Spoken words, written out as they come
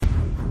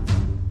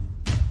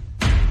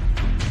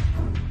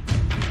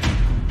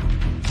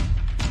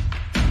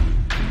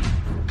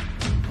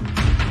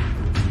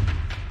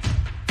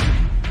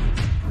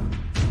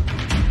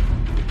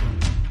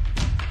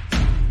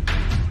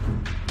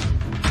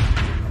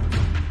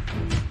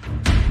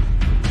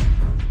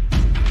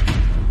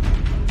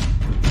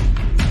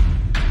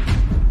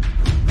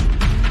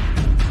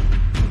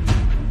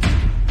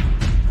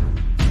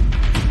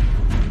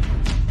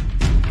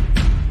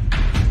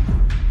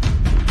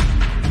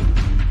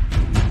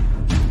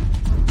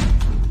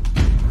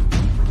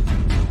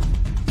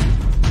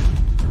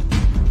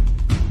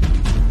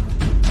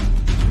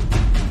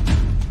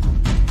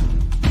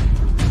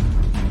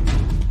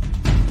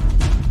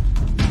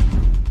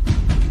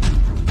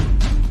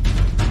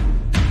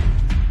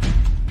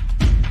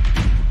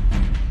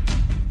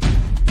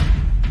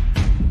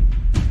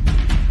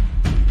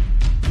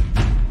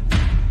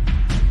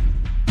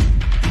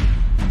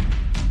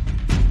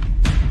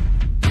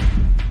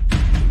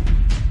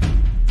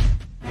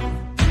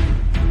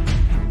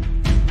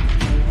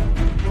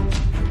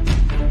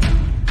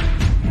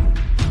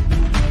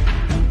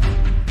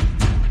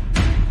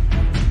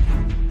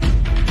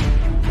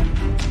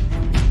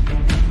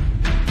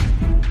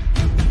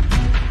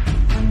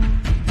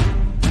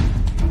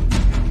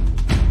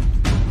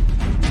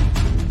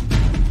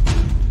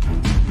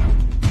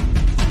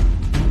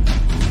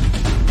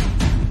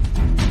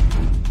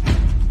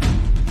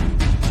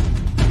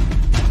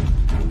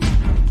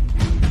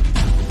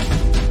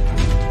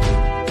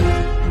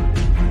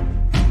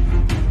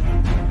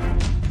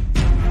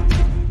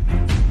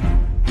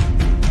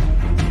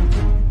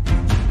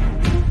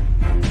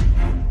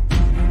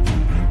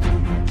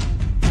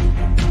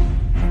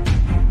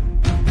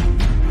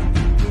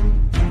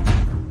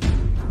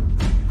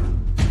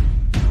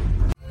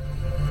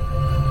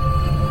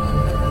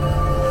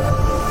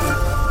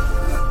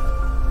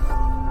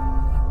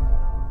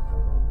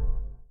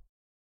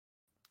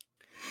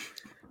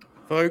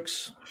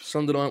folks.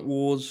 Sunday Night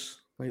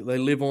Wars. They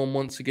live on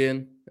once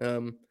again.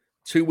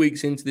 2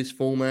 weeks into this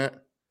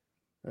format,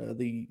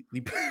 the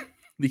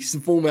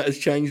format has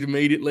changed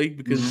immediately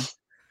because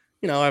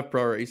I have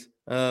priorities.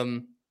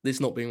 This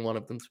not being one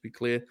of them, to be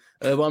clear.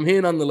 But I'm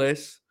here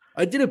nonetheless.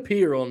 I did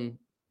appear on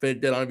Fed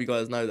Dead. I don't know if you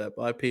guys know that,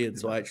 but I appeared,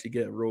 so I actually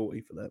get a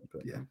royalty for that.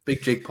 But,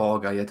 big Jake Paul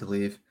guy yet to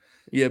leave.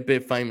 Yeah, a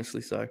bit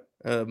famously so.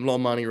 A lot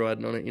of money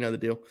riding on it. You know the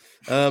deal.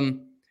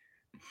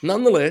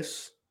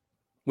 Nonetheless,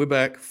 we're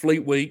back.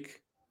 Fleet Week.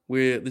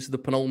 This is the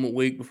penultimate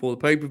week before the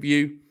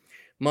pay-per-view.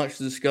 Much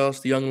to discuss.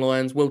 The Young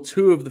Lions. Well,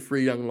 2 of the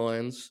 3 Young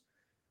Lions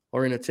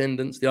are in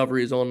attendance. The other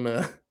is on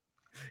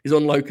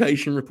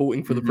location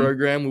reporting for the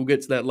program. We'll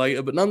get to that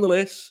later. But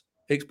nonetheless,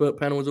 expert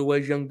panel as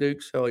always. Young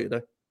Dukes, how are you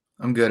today?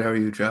 I'm good. How are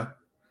you, Joe?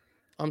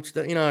 I'm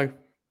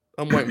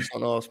waiting for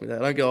someone to ask me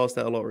that. I don't get asked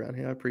that a lot around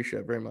here. I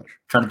appreciate it very much.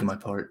 Trying to do my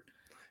part.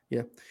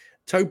 Yeah.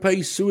 Tope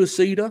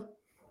Suicida,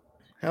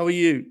 how are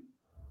you?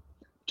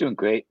 Doing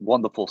great.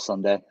 Wonderful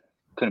Sunday.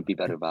 Couldn't be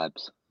better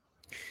vibes.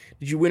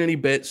 Did you win any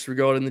bets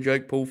regarding the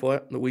Jake Paul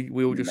fight that we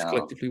all just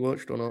collectively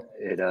watched or not?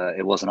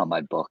 It wasn't on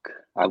my book.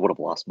 I would have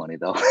lost money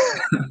though.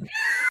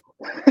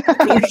 Of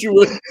course you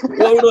would.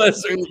 Why would I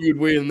assume that you'd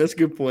win? That's a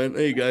good point.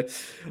 There you go.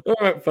 All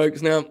right,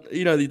 folks. Now,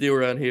 you know the deal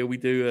around here. We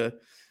do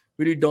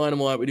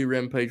Dynamite, we do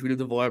Rampage, we do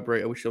the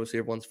Vibrator, which is obviously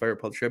everyone's favorite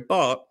part of the show.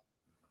 But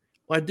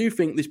I do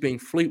think this being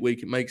Fleet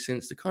Week, it makes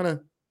sense to kind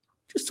of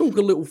just talk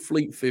a little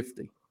Fleet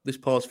 50 this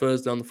past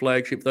Thursday on the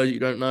flagship. For those of you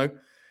who don't know,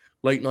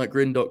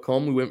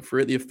 latenightgrin.com, we went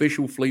through it, the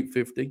official Fleet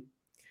 50.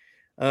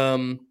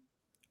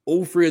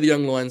 All 3 of the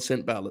Young Lions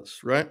sent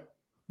ballots, right?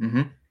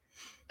 Mm-hmm.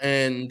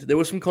 And there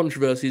were some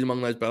controversies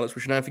among those ballots,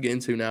 which you don't have to get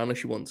into now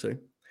unless you want to.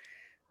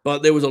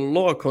 But there was a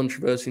lot of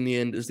controversy in the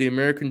end as the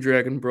American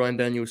Dragon, Bryan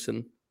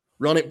Danielson,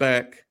 run it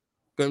back,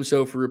 got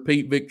himself a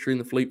repeat victory in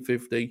the Fleet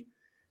 50.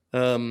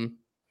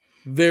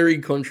 Very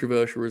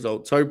controversial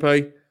result.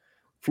 Tope,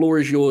 floor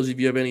is yours if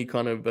you have any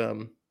kind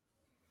of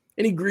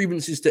any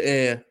grievances to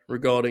air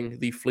regarding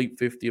the Fleet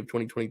 50 of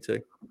 2022.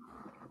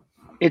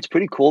 It's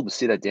pretty cool to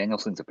see that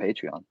Danielson's a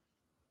Patreon.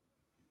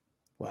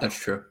 Wow. That's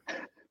true.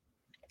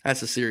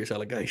 That's a serious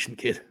allegation,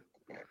 kid.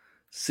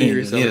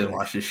 Serious allegation. You didn't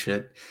watch this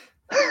shit.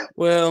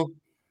 Well,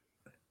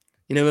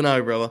 you never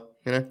know, brother.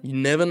 You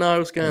never know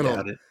what's going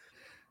on. It.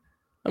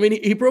 I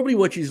mean, he probably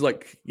watches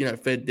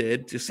Fed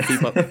Dead just to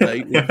keep up to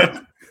date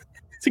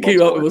to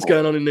keep up with what's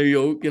going on in New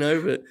York,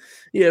 But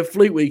yeah,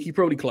 Fleet Week, he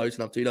probably close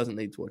enough to. He doesn't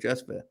need to watch.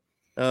 That's fair.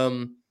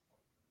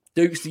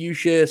 Dukes, do you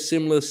share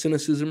similar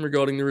cynicism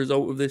regarding the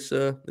result of this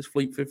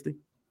Fleet 50?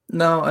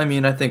 No, I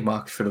mean, I think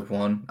Mox should have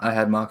won. I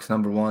had Mox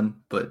number 1,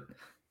 but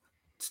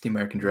it's the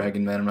American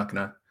Dragon, man. I'm not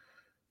gonna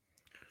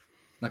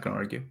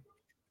argue.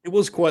 It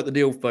was quite the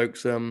deal,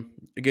 folks.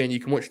 Again, you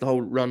can watch the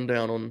whole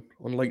rundown on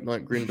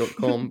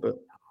latenightgrin.com, but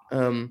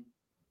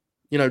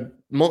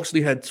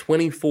Moxley had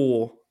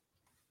 24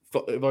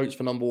 votes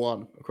for number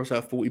 1 across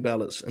our 40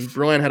 ballots, and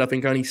Bryan had, I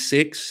think, only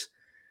 6.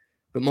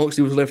 But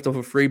Moxley was left off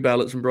of 3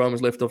 ballots, and Bryan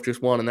was left off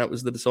just 1, and that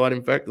was the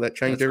deciding factor. That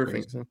changed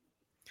everything.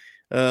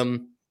 So,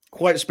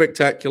 quite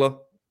spectacular.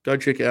 Go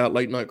check it out,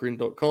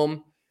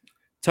 latenightgrin.com.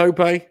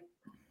 Tope,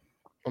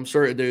 I'm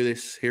sorry to do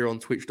this here on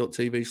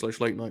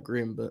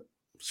twitch.tv/latenightgrin, but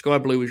Sky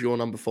Blue is your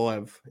number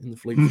 5 in the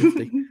Fleet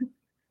 50.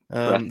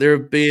 There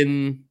have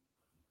been,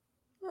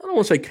 I don't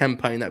want to say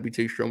campaign, that'd be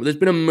too strong, but there's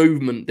been a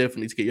movement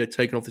definitely to get you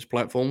taken off this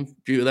platform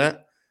due to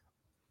that.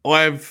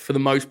 I've, for the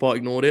most part,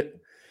 ignored it.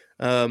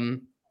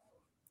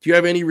 Do you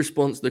have any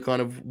response to the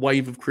kind of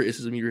wave of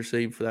criticism you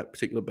received for that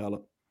particular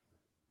ballot?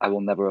 I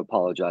will never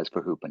apologize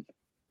for hooping.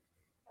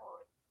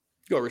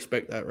 You got to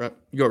respect that, right?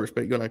 You got to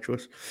respect. You got no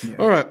choice. Yeah.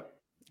 All right.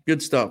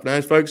 Good stuff. Now,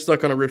 as folks, as I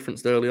kind of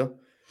referenced earlier,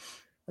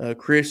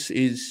 Chris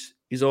is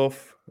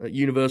off at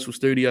Universal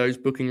Studios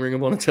booking Ring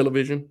of Honor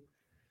television.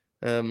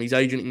 He's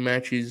agenting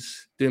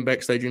matches, doing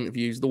backstage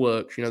interviews, the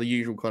works, the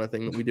usual kind of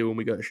thing that we do when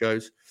we go to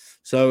shows.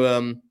 So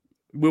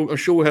I'm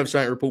sure we'll have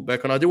something to report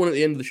back on. I do want at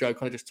the end of the show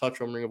kind of just touch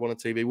on Ring of Honor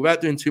TV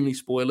without doing too many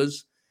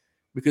spoilers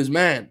because,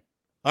 man,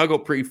 I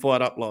got pretty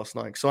fired up last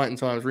night. Exciting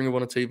times, Ring of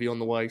Honor TV on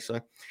the way.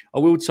 So I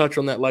will touch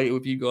on that later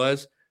with you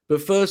guys.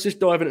 But first, just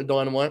dive into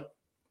Dynamite.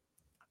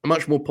 A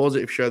much more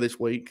positive show this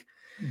week.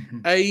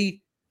 Mm-hmm. I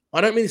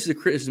don't mean this is a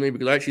criticism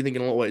because I actually think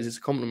in a lot of ways it's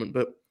a compliment,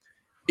 but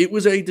it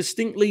was a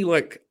distinctly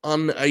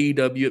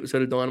un-AEW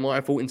episode of Dynamite,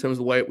 I thought, in terms of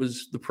the way it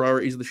was the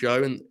priorities of the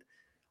show. And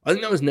I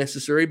think that was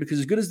necessary because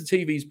as good as the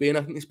TV's been,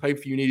 I think this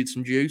pay-per-view needed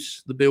some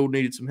juice. The build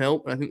needed some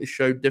help. And I think this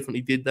show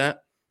definitely did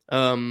that.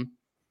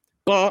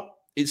 But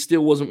it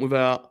still wasn't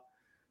without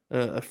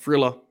a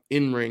thriller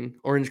in-ring.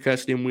 Orange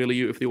Cassidy and Wheeler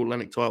Yuta for the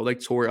All-Atlantic title. They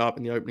tore it up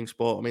in the opening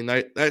spot. I mean,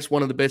 that's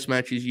one of the best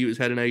matches Yuta's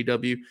had in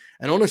AEW.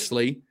 And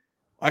honestly,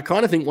 I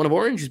kind of think one of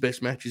Orange's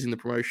best matches in the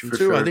promotion too.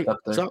 Sure, I think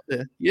it's up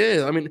there.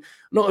 Yeah, I mean,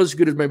 not as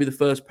good as maybe the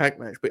first pack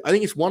match, but I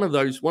think it's one of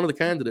the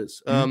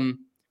candidates. Mm-hmm.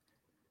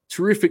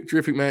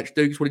 Terrific match.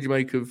 Dukes, what did you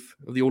make of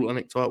the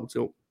All-Atlantic title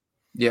tilt?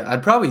 Yeah,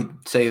 I'd probably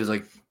say it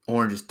was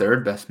Orange's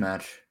third best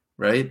match,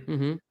 right?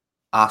 Mm-hmm.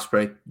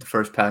 Ospreay, the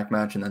first pack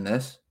match, and then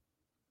this.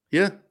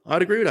 Yeah,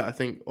 I'd agree with that. I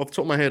think off the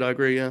top of my head, I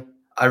agree, yeah.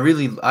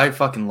 I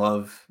fucking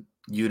love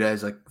Yuta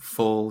as like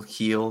full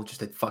heel,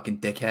 just a fucking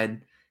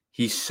dickhead.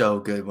 He's so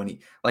good when he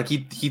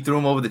threw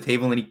him over the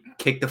table and then he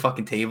kicked the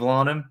fucking table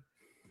on him.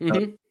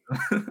 Mhm.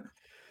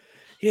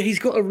 Yeah,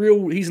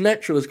 he's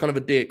natural as kind of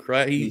a dick,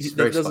 right? He's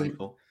very doesn't.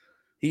 spiteful.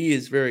 He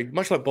is very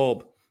much like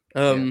Bob.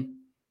 There's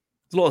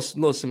a lot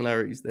of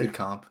similarities there. Good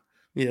comp.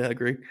 Yeah, I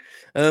agree.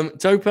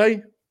 Tope,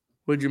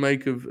 what did you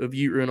make of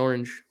Yuta and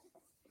Orange?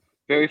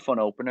 Very fun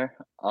opener.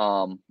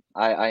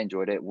 I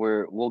enjoyed it.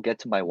 We'll get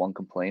to my one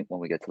complaint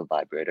when we get to the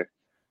vibrator.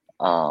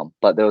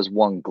 But there was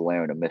one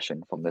glaring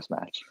omission from this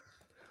match.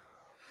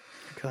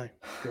 Okay,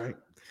 great.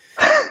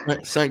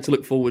 Something to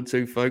look forward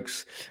to,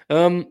 folks.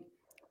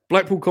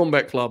 Blackpool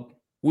Combat Club.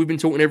 We've been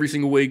talking every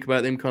single week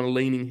about them kind of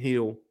leaning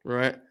heel,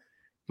 right? I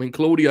mean,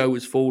 Claudio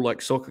was full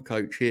like soccer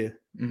coach here.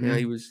 Mm-hmm. You know,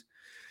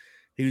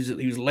 he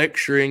was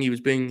lecturing. He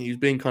was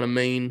being kind of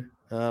mean.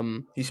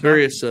 He's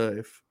very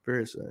assertive.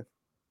 Very assertive.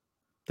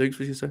 Dukes,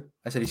 what did you say?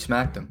 I said he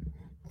smacked him.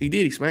 He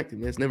did. He smacked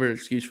him. There's never an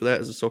excuse for that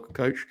as a soccer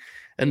coach.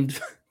 And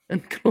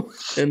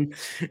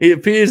it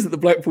appears that the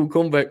Blackpool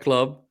Combat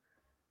Club,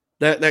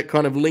 that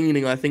kind of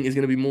leaning, I think, is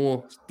going to be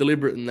more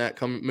deliberate than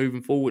that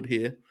moving forward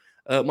here.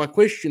 My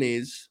question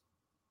is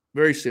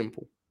very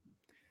simple.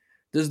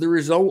 Does the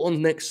result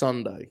on next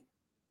Sunday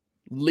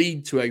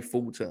lead to a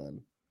full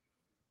turn?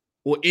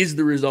 Or is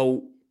the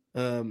result,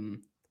 I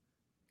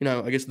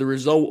guess the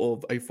result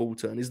of a full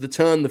turn, is the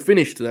turn the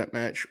finish to that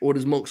match? Or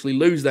does Moxley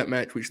lose that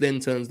match, which then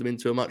turns them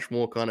into a much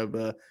more kind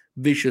of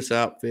vicious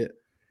outfit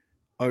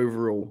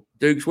overall?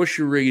 Dukes, what's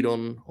your read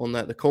on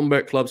that? The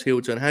Combat Club's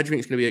heel turn, how do you think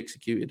it's going to be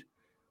executed?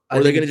 Or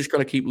are they going to just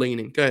kind of keep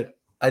leaning? Go ahead.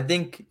 I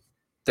think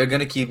they're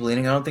going to keep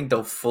leaning. I don't think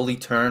they'll fully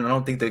turn. I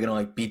don't think they're going to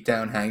like beat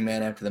down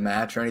Hangman after the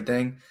match or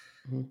anything.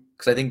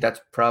 Because I think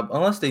that's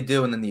unless they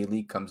do and then the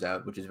Elite comes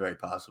out, which is very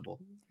possible.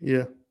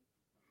 Yeah.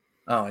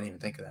 Oh, I didn't even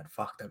think of that.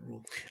 Fuck that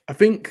rule. I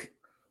think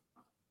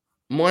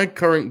my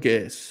current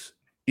guess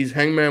is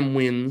Hangman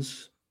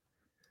wins,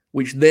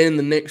 which then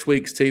the next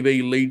week's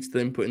TV leads to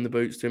them putting the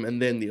boots to him,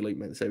 and then the Elite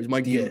make the save. Is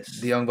my guess.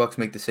 The Young Bucks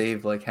make the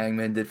save like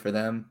Hangman did for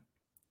them.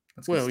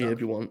 Well, yeah, if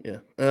you want, yeah.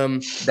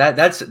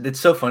 It's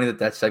so funny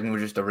that segment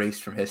was just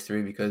erased from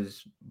history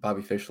because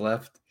Bobby Fish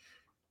left.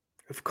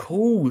 Of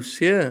course,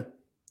 yeah.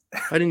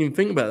 I didn't even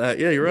think about that.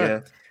 Yeah, you're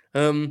right.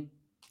 Yeah.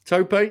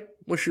 Tope,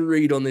 what's your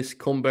read on this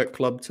Combat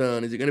Club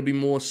turn? Is it going to be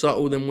more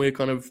subtle than we're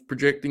kind of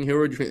projecting here,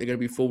 or do you think they're going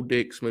to be full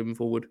dicks moving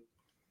forward?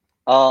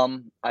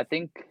 I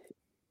think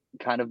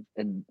kind of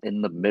in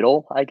the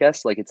middle, I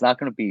guess. Like, it's not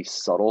going to be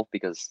subtle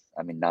because,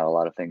 I mean, not a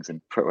lot of things in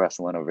pro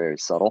wrestling are very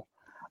subtle.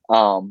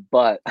 I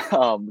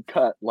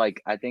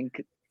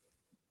think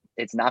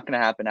it's not going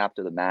to happen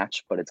after the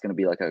match, but it's going to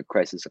be like a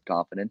crisis of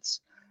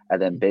confidence.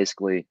 And then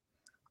basically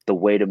the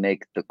way to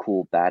make the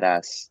cool,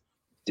 badass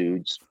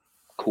dudes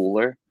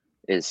cooler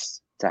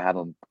is to have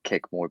them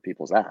kick more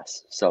people's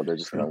ass. So they're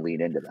just going to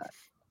lean into that.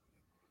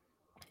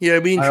 Yeah,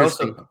 it'd be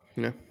interesting.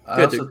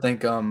 I also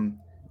think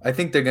I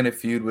think they're going to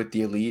feud with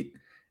the Elite.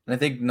 And I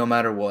think no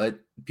matter what,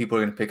 people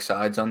are going to pick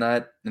sides on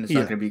that. And it's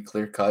not going to be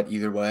clear cut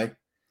either way.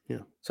 Yeah.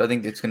 So I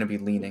think it's going to be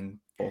leaning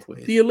both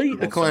ways. The Elite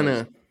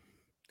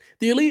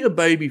are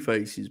baby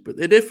faces, but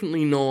they're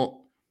definitely not.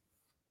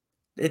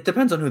 It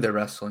depends on who they're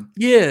wrestling.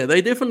 Yeah,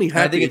 they definitely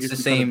have. I think it's the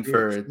same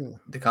for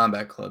the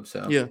Combat Club.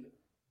 So yeah,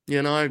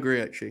 no, I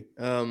agree. Actually,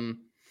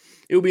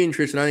 it'll be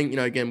interesting. I think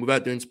again,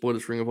 without doing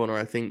spoilers for Ring of Honor,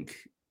 I think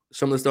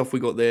some of the stuff we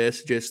got there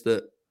suggests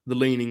that the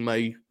leaning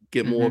may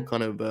get more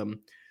kind of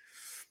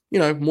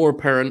more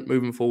apparent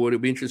moving forward.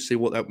 It'll be interesting to see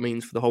what that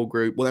means for the whole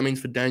group. What that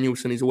means for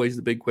Danielson is always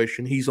the big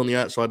question. He's on the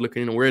outside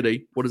looking in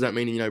already. What does that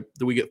mean?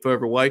 Do we get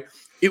further away?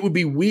 It would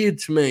be weird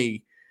to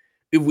me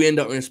if we end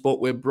up in a spot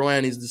where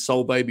Brian is the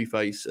sole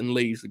babyface and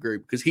leaves the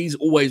group, because he's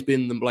always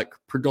been the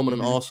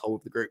predominant arsehole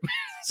of the group.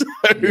 So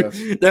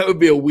that would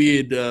be a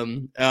weird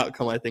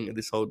outcome, I think, of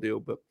this whole deal.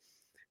 But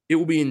it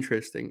will be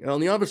interesting.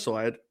 On the other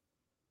side,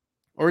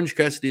 Orange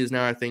Cassidy is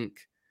now, I think,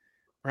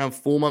 around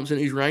 4 months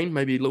into his reign,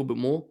 maybe a little bit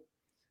more.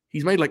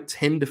 He's made like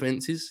 10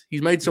 defenses.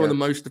 He's made some of the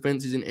most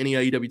defenses in any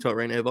AEW title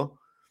reign ever.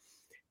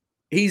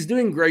 He's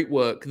doing great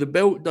work. The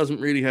belt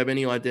doesn't really have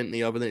any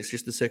identity other than it's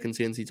just the second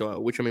TNT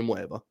title, which, I mean,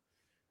 whatever.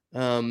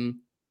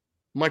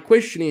 My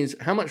question is,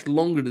 how much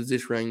longer does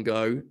this reign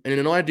go? And in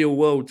an ideal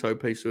world,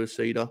 Tope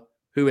Suicida,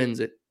 who ends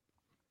it?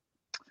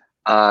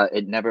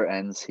 It never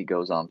ends. He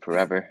goes on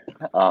forever.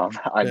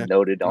 I'm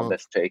noted on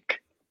this take.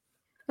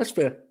 That's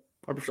fair.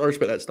 I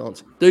respect that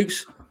stance.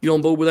 Dukes, you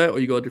on board with that, or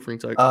you got a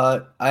different take?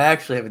 I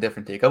actually have a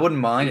different take. I wouldn't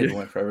mind if it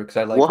went forever because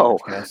I like Orange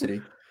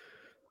Cassidy.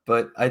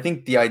 But I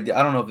think the idea,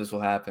 I don't know if this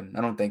will happen.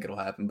 I don't think it'll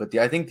happen. But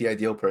I think the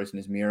ideal person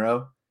is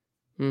Miro.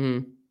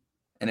 Mm-hmm.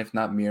 And if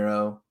not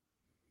Miro,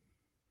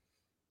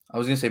 I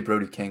was going to say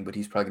Brody King, but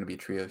he's probably going to be a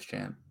trios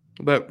champ.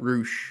 What about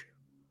Roosh?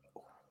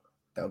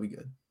 That would be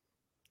good.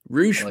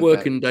 Roosh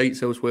working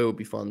dates elsewhere would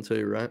be fun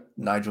too, right?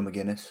 Nigel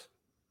McGuinness.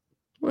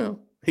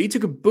 Well, he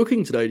took a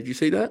booking today. Did you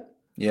see that?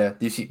 Yeah.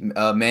 Do you see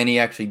Manny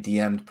actually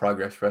DM'd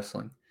Progress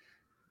Wrestling?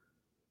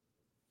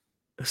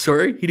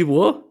 Sorry? He did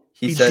what?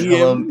 He said,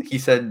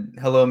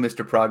 hello,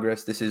 Mr.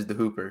 Progress. This is the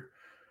Hooper.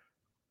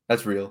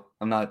 That's real.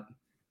 I'm not.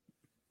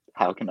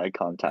 How can I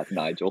contact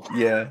Nigel?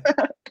 Yeah.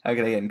 How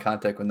can I get in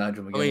contact with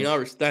Nigel McGuinness? I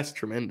mean, that's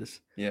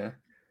tremendous. Yeah.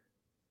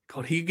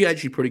 God, he could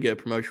actually probably get a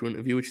promotional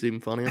interview, which is even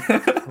funnier.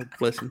 God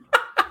bless him.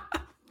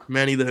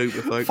 Manny the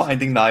Hooper, folks.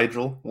 Finding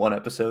Nigel, 1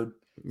 episode.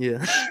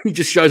 Yeah. He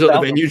just shows up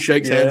at the venue,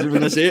 shakes hands with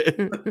him, and that's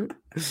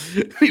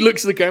it. He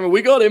looks at the camera.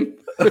 We got him.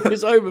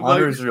 It's over,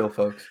 Honor folks. is real,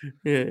 folks.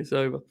 Yeah, it's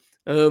over.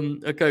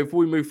 Okay, before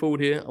we move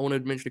forward here, I want to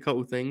mention a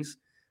couple of things.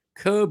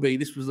 Kirby,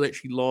 this was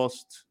actually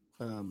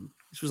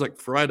this was like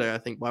Friday, I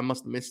think, but I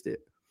must have missed it.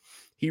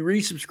 He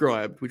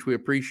resubscribed, which we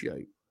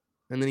appreciate.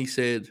 And then he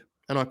said,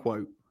 and I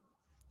quote,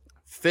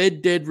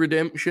 Fed Dead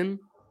Redemption,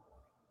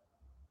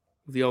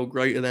 the old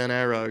greater than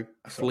Arrow,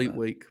 Fleet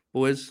Week.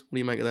 Boys, what do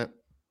you make of that?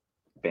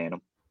 Ban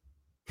him.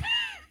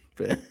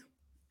 Fair.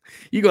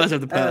 You guys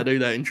have the power to do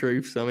that in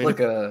truth. So, I mean, like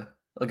a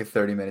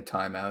 30-minute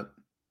timeout.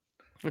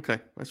 Okay,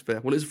 that's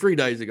fair. Well, it's 3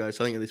 days ago,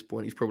 so I think at this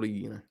point he's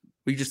probably,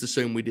 we just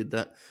assume we did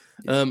that.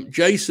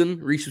 Jason,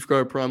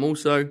 resubscribe Prime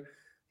also.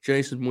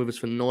 Jason's been with us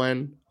for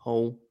 9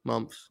 whole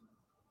months.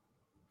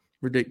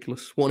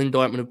 Ridiculous. What an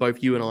indictment of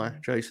both you and I,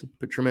 Jason.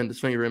 But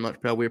tremendous. Thank you very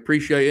much, pal. We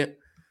appreciate it.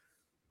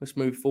 Let's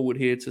move forward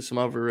here to some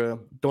other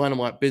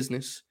Dynamite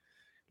business.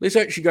 Let's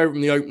actually go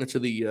from the opener to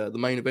the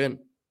main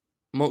event.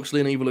 Moxley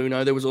and Evil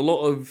Uno. There was a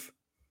lot of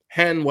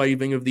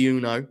hand-waving of the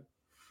Uno,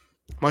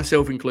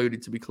 myself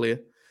included, to be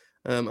clear.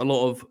 A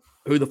lot of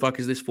who the fuck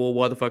is this for?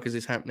 Why the fuck is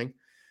this happening?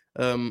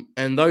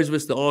 And those of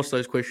us that asked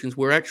those questions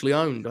were actually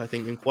owned, I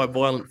think, in quite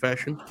violent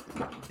fashion.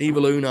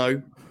 Evil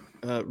Uno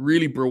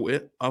really brought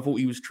it. I thought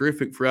he was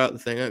terrific throughout the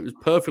thing. It was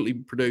perfectly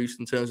produced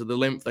in terms of the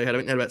length they had. I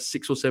think they had about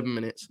 6 or 7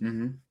 minutes.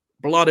 Mm-hmm.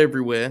 Blood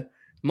everywhere.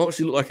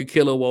 Moxley looked like a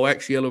killer while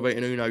actually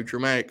elevating Uno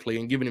dramatically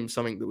and giving him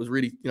something that was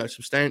really,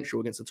 substantial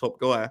against the top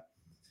guy.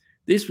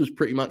 This was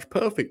pretty much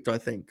perfect, I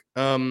think.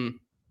 And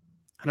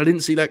I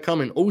didn't see that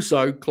coming.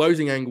 Also,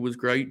 closing angle was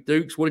great.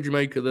 Dukes, what did you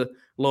make of the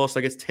last,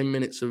 10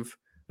 minutes of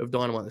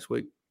Dynamite this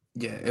week?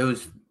 Yeah, it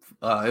was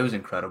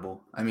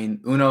incredible. I mean,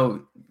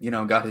 Uno,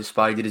 got his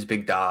spot, did his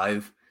big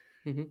dive,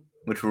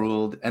 which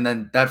ruled. And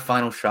then that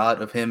final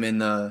shot of him in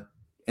the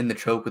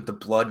choke with the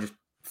blood just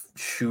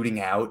shooting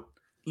out.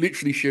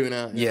 Literally shooting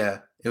out. Yeah,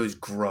 it was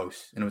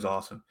gross, and it was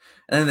awesome.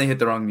 And then they hit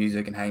the wrong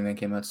music, and Hangman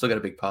came out. Still got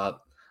a big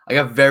pop. I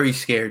got very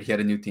scared he had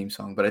a new theme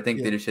song, but I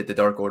think they just hit the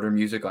Dark Order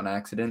music on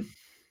accident.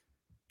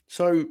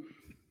 So,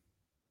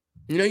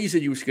 you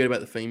said you were scared about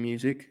the theme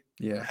music.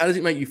 Yeah. How does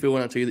it make you feel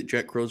when I tell you that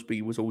Jack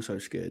Crosby was also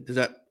scared? Does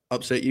that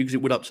upset you? Because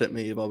it would upset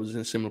me if I was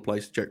in a similar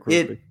place to Jack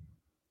Crosby.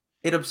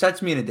 It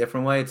upsets me in a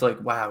different way. It's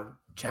like, wow,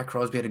 Jack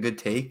Crosby had a good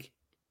take.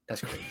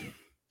 That's crazy.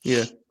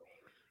 Yeah.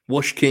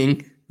 Wash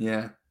King.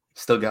 Yeah.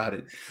 Still got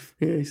it.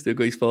 Yeah, he's still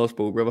got his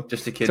fastball, brother.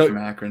 Just a kid from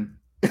Akron.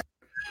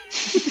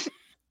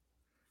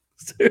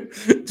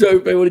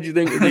 Tope, what did you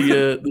think of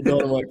the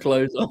Dynamite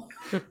close?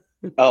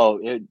 Oh,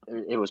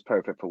 it was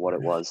perfect for what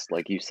it was.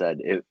 Like you said,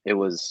 it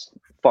was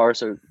far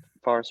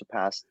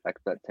surpassed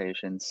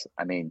expectations.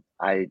 I mean,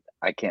 I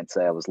can't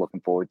say I was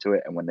looking forward to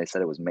it. And when they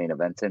said it was main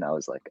eventing, I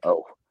was like,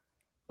 oh.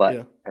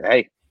 But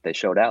hey, they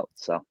showed out.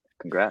 So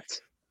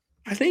congrats.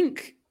 I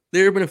think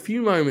there have been a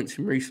few moments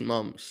in recent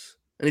months,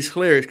 and it's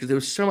hilarious because there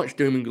was so much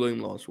doom and gloom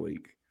last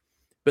week.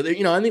 But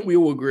I think we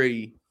all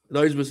agree,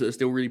 those of us that are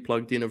still really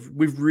plugged in,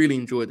 we've really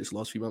enjoyed this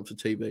last few months of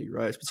TV,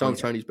 right? It's been some of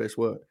Tony's best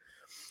work.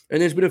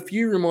 And there's been a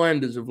few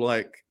reminders of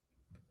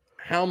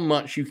how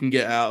much you can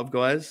get out of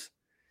guys.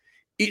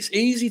 It's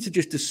easy to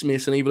just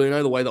dismiss an Evil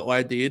Uno the way that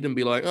I did and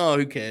be like, oh,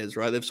 who cares,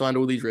 right? They've signed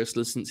all these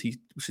wrestlers since the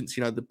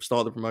start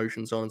of the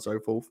promotion, so on and so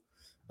forth.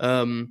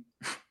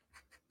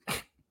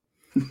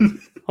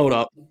 Hold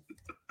up.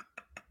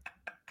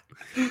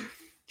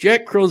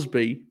 Jack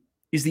Crosby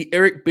is the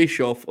Eric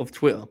Bischoff of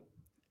Twitter.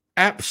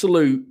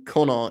 Absolute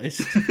con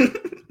artist.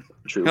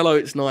 True. Hello,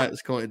 it's Night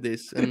has commented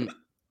this, and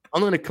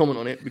I'm not going to comment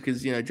on it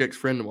because Jack's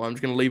friend of mine. I'm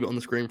just going to leave it on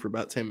the screen for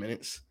about 10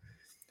 minutes.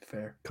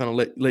 Fair. Kind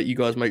of let you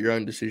guys make your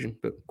own decision,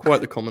 but quite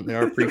the comment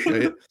there. I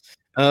appreciate it.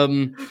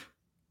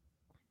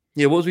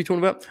 What was we talking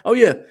about? Oh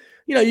yeah,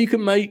 you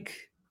can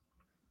make.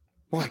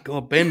 My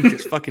God, Ben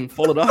just fucking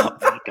followed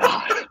up. Oh,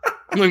 God.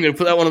 I'm not even going to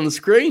put that one on the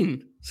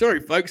screen.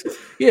 Sorry, folks.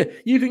 Yeah,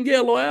 you can get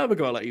a lot out of a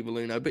guy like Evil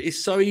Uno, but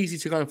it's so easy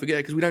to kind of forget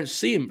because we don't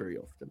see him very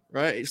often,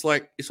 right? It's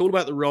it's all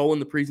about the role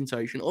and the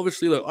presentation.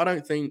 Obviously, look, I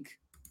don't think,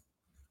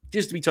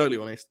 just to be totally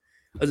honest,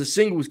 as a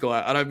singles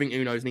guy, I don't think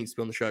Uno's needs to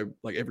be on the show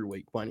every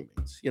week by any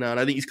means. And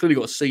I think he's clearly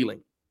got a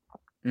ceiling.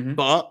 Mm-hmm.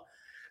 But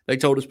they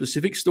told a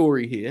specific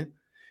story here,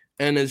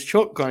 and as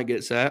Chop kind of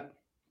gets at,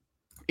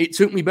 it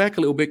took me back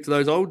a little bit to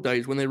those old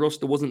days when their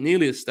roster wasn't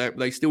nearly as stacked,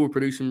 but they still were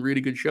producing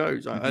really good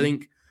shows. Mm-hmm. I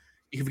think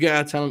you can forget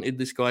how talented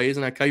this guy is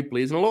and how capable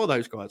he is, and a lot of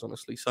those guys,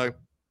 honestly. So,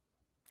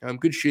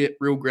 good shit,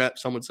 real grab.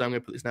 Some would say, I'm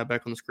going to put this now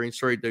back on the screen.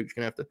 Sorry, Duke,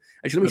 you're going to have to.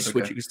 Actually, let me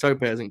switch it because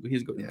Tope hasn't,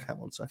 he's got his hat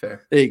on. So,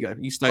 fair. There you go.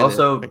 You stay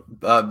also,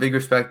 there. Big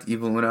respect to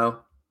Evil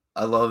Uno.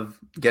 I love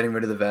getting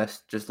rid of the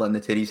vest, just letting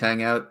the titties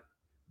hang out.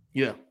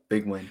 Yeah.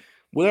 Big win.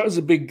 Well, that was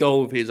a big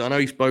goal of his. I know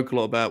he spoke a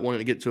lot about wanting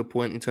to get to a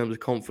point in terms of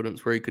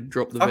confidence where he could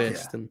drop the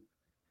vest. Yeah. And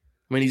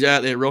I mean, he's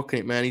out there rocking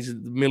it, man. He's a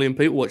million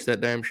people watch that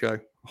damn show.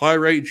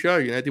 high-rated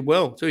show. Did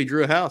well. So he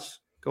drew a house.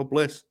 God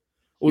bless.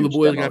 All Huge the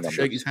boys are demo going to have to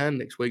shake numbers. his hand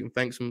next week and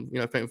thank him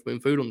for putting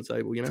food on the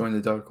table. Join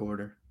the Dark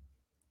Order.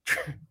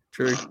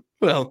 True.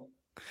 Well,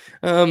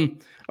 all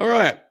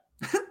right.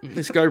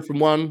 Let's go from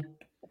one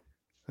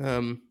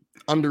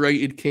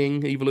underrated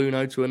king, Evil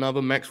Uno, to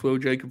another, Maxwell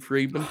Jacob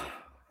Friedman.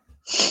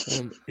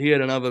 He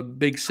had another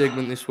big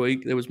segment this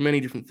week. There was many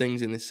different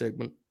things in this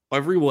segment.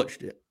 I've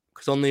rewatched it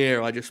because on the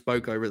air I just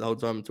spoke over it the whole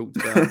time and talked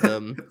about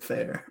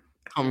Fair.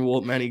 I can't remember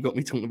what Manny got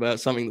me talking about,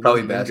 something that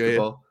Probably wasn't MJF.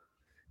 basketball.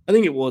 I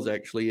think it was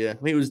actually, yeah. I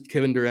think it was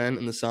Kevin Durant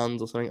and the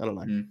Suns or something. I don't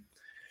know. Mm.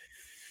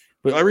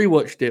 But I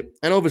rewatched it,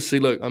 and obviously,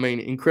 look, I mean,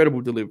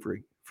 incredible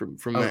delivery from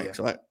Max.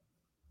 Yeah.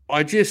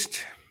 I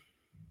just,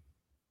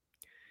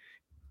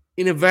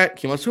 in a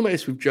vacuum, I was talking about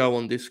this with Joe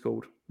on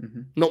Discord.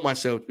 Mm-hmm. Not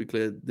myself, to be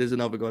clear. There's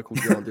another guy called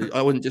Joe.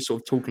 I wasn't just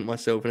sort of talking to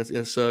myself in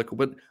a circle,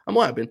 but I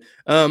might have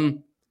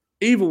been.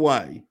 Either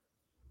way,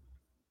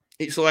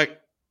 it's like,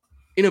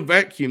 in a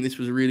vacuum, this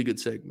was a really good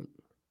segment.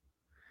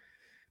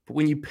 But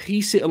when you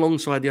piece it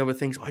alongside the other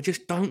things, I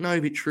just don't know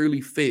if it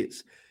truly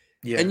fits.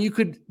 Yeah. And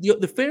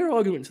the fair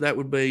argument to that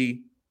would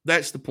be,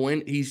 that's the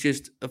point. He's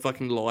just a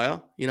fucking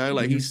liar,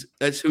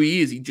 that's who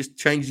he is. He just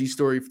changes his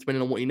story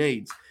depending on what he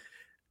needs.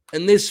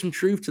 And there's some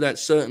truth to that,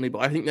 certainly,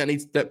 but I think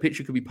that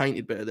picture could be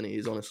painted better than it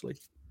is, honestly.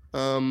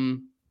 I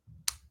don't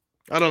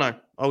know.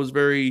 I was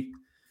very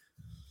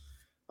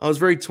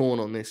torn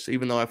on this,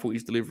 even though I thought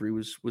his delivery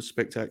was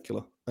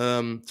spectacular.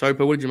 Tope,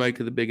 what did you make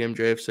of the big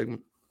MJF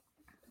segment?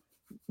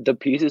 The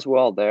pieces were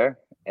all there,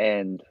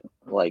 and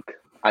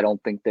I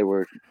don't think they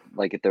were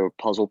if there were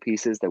puzzle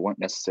pieces, they weren't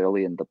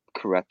necessarily in the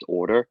correct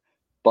order,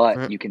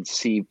 but you can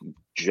see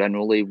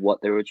generally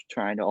what they were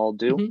trying to all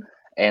do. Mm-hmm.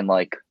 And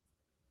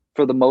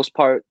for the most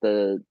part,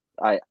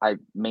 I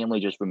mainly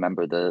just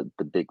remember the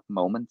big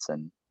moments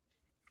and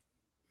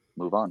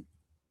move on.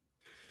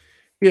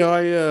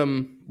 Yeah,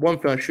 one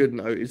thing I should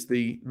note is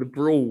the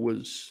brawl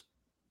was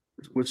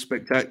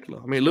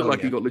spectacular. I mean, it looked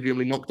like he got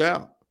legitimately knocked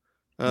out.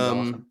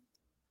 Awesome.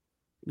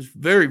 It was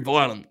very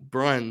violent.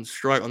 Brian's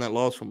strike on that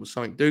last one was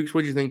something. Dukes,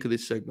 what do you think of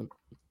this segment?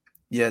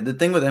 Yeah, the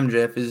thing with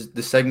MJF is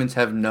the segments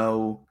have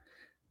no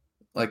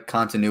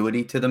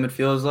continuity to them, it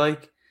feels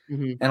like.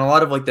 Mm-hmm. And a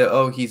lot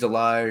of he's a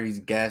liar,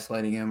 he's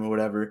gaslighting him or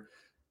whatever.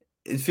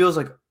 It feels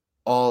like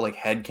all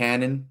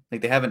headcanon.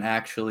 They haven't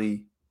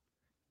actually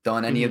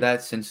done any of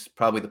that since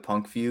probably the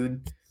Punk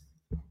feud.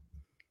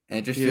 And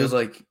it just feels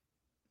like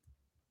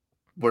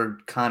we're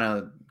kind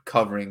of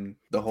covering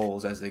the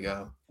holes as they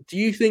go. Do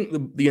you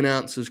think the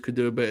announcers could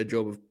do a better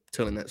job of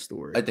telling that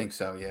story? I think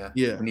so, yeah.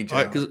 Yeah.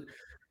 Because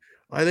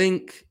I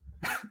think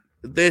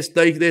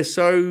they're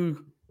so...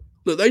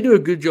 Look, they do a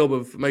good job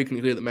of making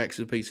it clear that Max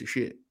is a piece of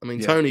shit. I mean,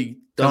 Tony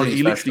does it.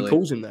 He literally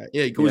calls him that.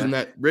 Yeah, he calls him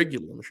that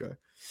regularly on the show.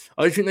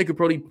 I think they could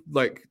probably,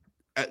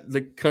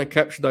 they kind of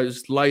capture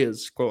those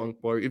layers, quote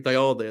unquote. If they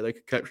are there, they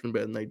could capture them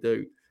better than they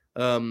do.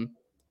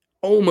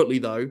 Ultimately,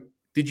 though,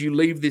 did you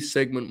leave this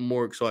segment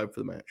more excited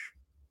for the match?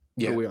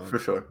 Yeah, for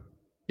sure.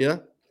 Yeah?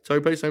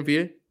 Tope, same for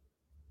you?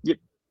 Yep.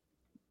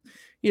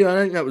 Yeah, I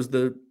think that was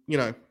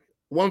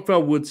one thing I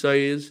would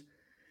say is,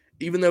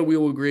 even though we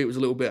all agree it was a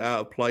little bit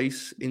out of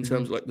place in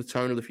terms of the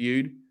tone of the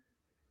feud,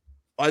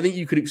 I think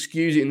you could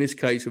excuse it in this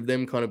case of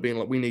them kind of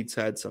being we need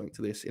to add something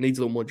to this. It needs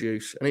a little more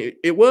juice. And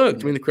it worked.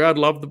 Yeah. I mean, the crowd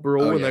loved the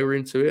brawl and they were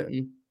into it.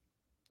 And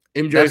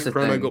MJ's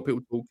promo got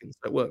people talking, so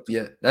that worked.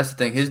 Yeah, that's the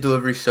thing. His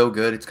delivery's so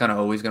good, it's kind of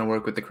always going to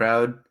work with the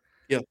crowd.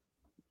 Yeah.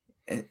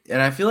 And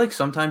I feel like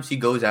sometimes he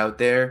goes out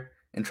there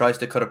and tries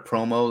to cut a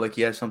promo like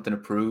he has something to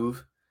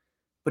prove,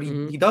 but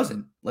he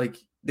doesn't.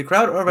 The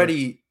crowd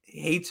already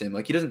hates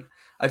him. He doesn't.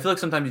 I feel like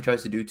sometimes he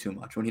tries to do too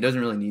much when he doesn't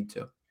really need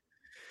to.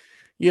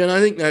 Yeah, and I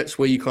think that's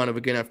where you kind of,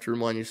 again, have to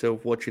remind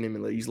yourself watching him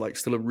that he's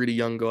still a really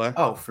young guy.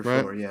 Oh, for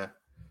sure, yeah.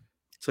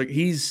 It's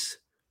he's,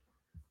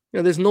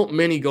 there's not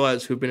many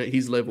guys who've been at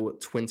his level at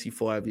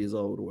 25 years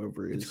old or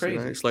whatever it is. It's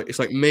crazy. It's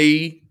like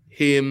me,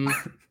 him,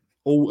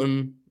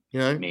 Alton,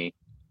 Me.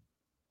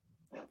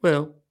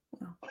 Well,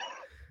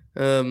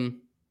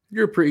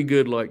 you're a pretty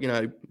good,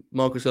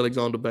 Marcus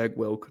Alexander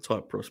Bagwell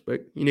type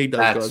prospect. You need those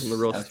guys on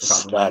the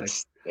roster.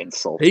 That's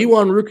insulting. He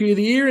won Rookie of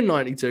the Year in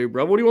 '92,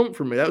 bro. What do you want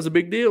from me? That was a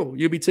big deal.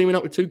 You'll be teaming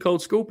up with Too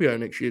Cold Scorpio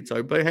next year,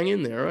 Tope. Hang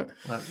in there, all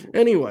right?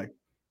 Anyway,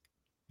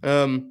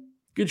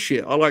 good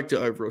shit. I liked it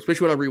overall,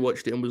 especially when I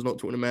rewatched it and was not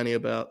talking to Manny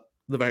about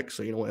the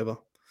vaccine or whatever.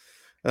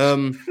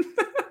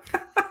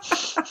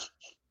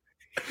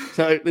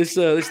 So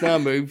let's now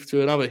move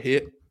to another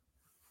hit.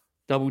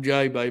 Double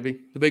J, baby.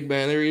 The big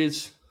man, there he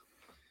is.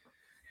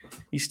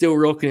 He's still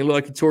rocking. It looked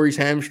like he tore his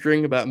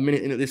hamstring about a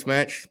minute into this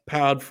match.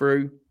 Powered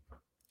through.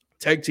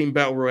 Tag Team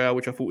Battle Royale,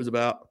 which I thought was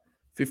about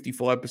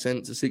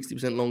 55% to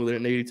 60% longer than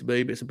it needed to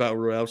be, but it's a Battle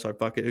Royale, so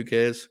fuck it, who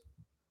cares?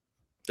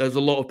 There's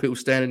a lot of people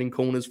standing in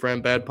corners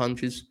throwing bad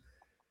punches.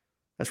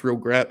 That's real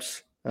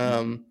graps.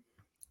 The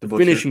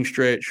finishing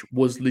stretch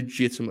was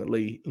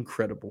legitimately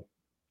incredible.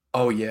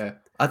 Oh, yeah.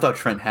 I thought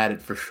Trent had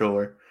it for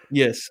sure.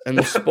 Yes, and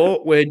the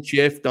spot where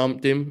Jeff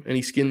dumped him and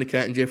he skinned the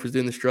cat and Jeff was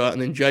doing the strut,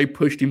 and then Jay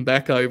pushed him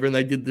back over and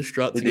they did the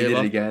strut together. They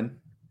did it again.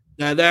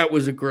 Now, that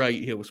was a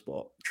great heel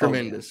spot.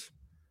 Tremendous.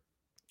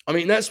 I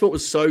mean, that's what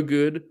was so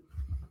good.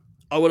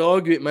 I would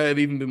argue it may have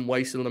even been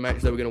wasted on a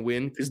match they were going to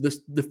win because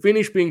the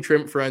finish being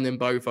Trent and then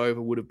both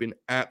over would have been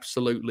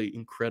absolutely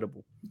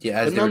incredible. Yeah,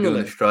 as they were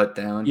doing the strut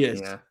down. Yes,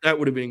 yeah. That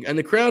would have been. And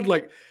the crowd,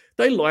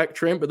 they liked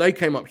Trent, but they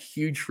came up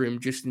huge for him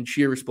just in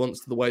sheer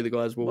response to the way the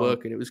guys were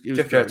working. It was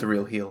Jeff Jarrett's a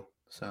real heel.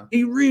 So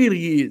he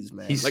really is,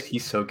 man.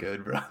 He's so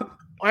good, bro.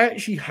 I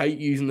actually hate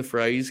using the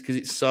phrase because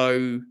it's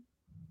so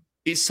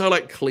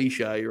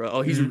cliche, right?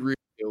 Oh, he's a real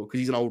heel because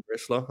he's an old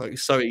wrestler.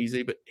 It's so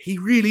easy, but he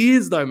really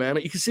is, though, man.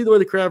 You can see the way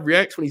the crowd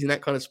reacts when he's in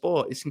that kind of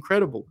spot. It's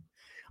incredible.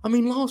 I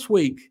mean, last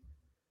week,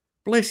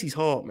 bless his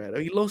heart, man.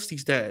 He lost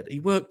his dad. He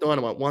worked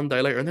Dynamite one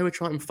day later, and they were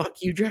trying to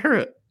fuck you,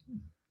 Jarrett.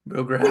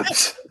 Real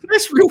grabs.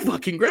 That's real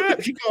fucking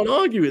grabs. You can't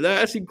argue with that.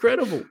 That's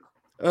incredible.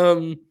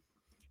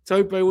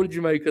 Tope, what did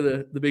you make of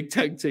the big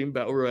tag team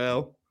battle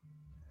royale?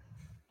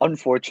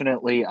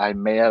 Unfortunately, I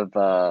may have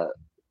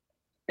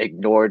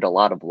ignored a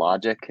lot of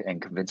logic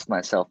and convinced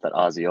myself that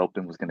Aussie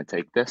Open was going to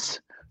take this.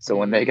 So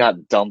when they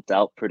got dumped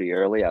out pretty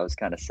early, I was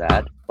kind of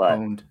sad. But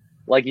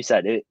like you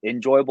said,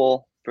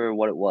 enjoyable for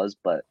what it was.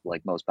 But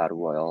like most battle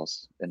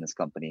royals in this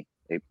company,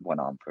 it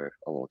went on for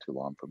a little too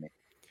long for me.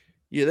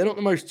 Yeah, they're not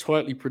the most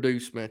tightly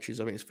produced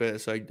matches. I mean, it's fair to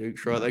say,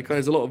 Dukes, right?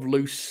 There's a lot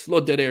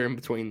of dead air in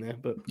between there.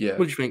 But yeah,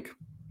 what do you think?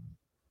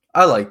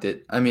 I liked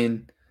it. I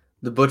mean,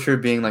 the Butcher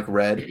being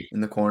red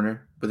in the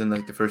corner within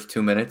the first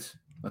 2 minutes,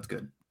 that's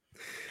good.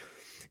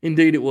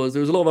 Indeed, it was.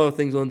 There was a lot of other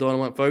things on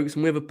Dynamite, folks,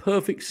 and we have a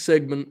perfect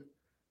segment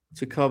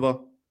to cover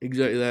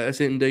exactly that.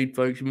 That's it, indeed,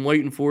 folks. You've been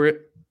waiting for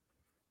it.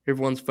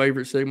 Everyone's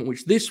favorite segment,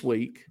 which this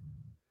week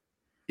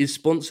is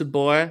sponsored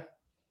by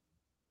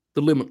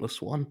the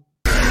Limitless One.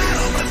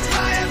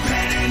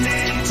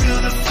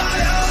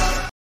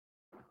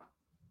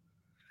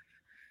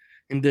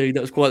 Indeed,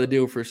 that was quite the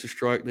deal for us to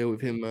strike there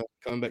with him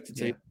coming back to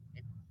TV.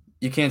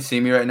 You can't see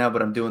me right now,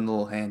 but I'm doing the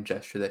little hand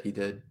gesture that he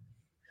did.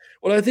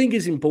 Well, I think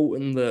it's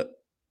important that,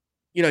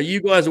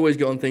 you guys always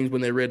get on things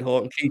when they're red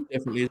hot, and Keith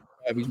definitely is.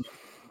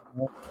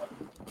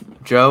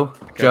 Joe,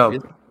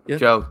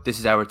 this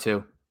is hour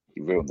 2.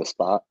 You ruined the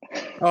spot.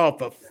 Oh,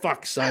 for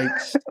fuck's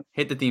sakes.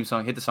 Hit the theme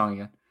song. Hit the song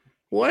again.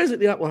 Why is it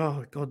the...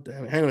 Oh, God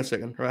damn it. Hang on a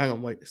second. Right, hang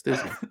on, wait. It's this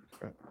one.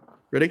 Right.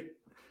 Ready?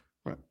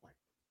 Right.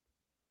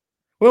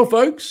 Well,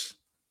 folks,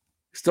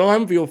 it's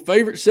time for your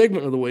favorite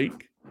segment of the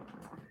week.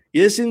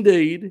 Yes,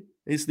 indeed.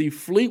 It's the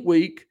Fleet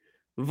Week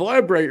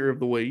Vibrator of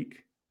the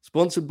Week,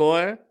 sponsored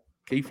by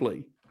Keith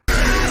Lee.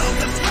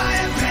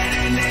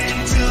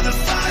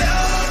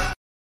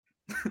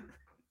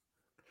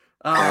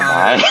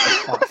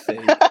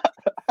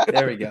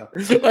 There we go.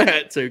 I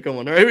had to. Come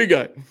on. All right, here we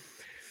go.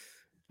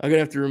 I'm going to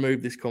have to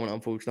remove this comment,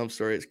 unfortunately. I'm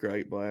sorry. It's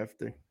great, but I have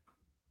to.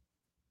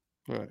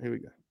 All right, here we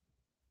go.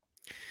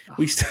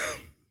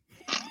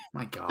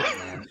 My God,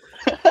 man.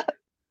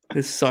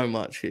 There's so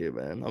much here,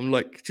 man. I'm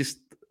just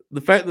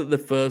the fact that the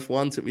first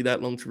one took me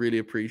that long to really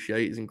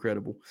appreciate is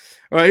incredible.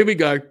 All right, here we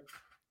go.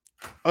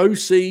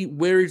 OC,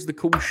 where is the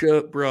cool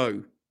shirt,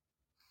 bro?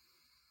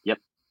 Yep.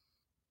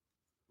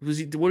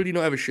 What did he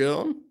not have a shirt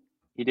on?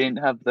 He didn't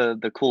have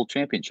the cool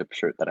championship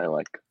shirt that I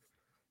like.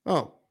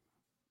 Oh.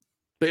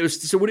 But it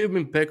was, so would it have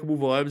been impeccable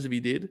vibes if he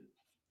did?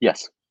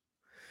 Yes.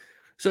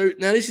 So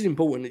now this is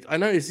important. I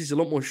notice this is a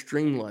lot more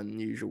streamlined than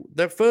usual.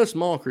 That first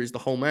marker is the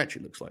whole match,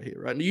 it looks like here,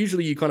 right? And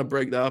usually you kind of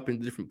break that up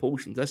into different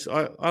portions.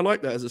 I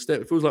like that as a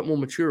step. It feels like more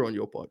mature on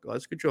your part,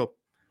 guys. Good job.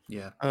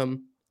 Yeah.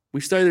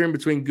 We stay there in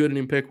between good and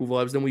impeccable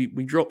vibes. Then we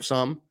drop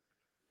some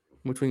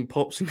between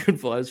pops and good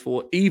vibes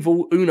for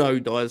Evil Uno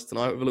dies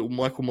tonight with a little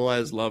Michael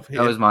Myers love here.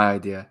 That was my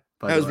idea.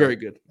 That was very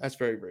good. That's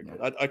very, very good.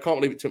 I can't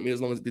believe it took me as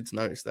long as it did to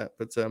notice that.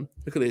 But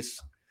look at this.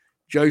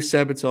 Joe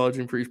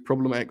sabotaging for his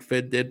problematic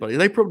Fed dead body. Are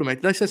they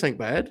problematic? Did they say something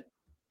bad?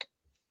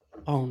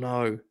 Oh,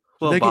 no.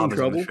 Well, they Bob get in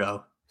trouble? On the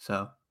show,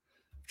 so.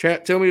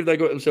 Chat, tell me if they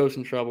got themselves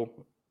in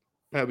trouble.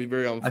 That would be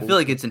very unfortunate. I feel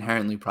like it's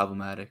inherently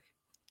problematic.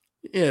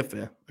 Yeah,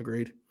 fair.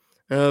 Agreed.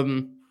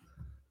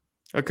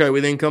 Okay, we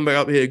then come back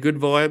up here. Good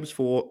vibes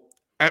for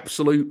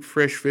Absolute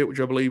Fresh Fit, which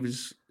I believe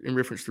is in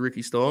reference to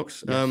Ricky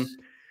Starks. Yes.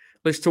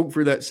 Let's talk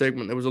through that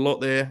segment. There was a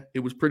lot there. It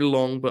was pretty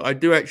long, but I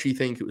do actually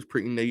think it was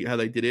pretty neat how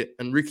they did it.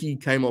 And Ricky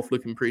came off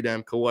looking pretty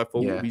damn cool. I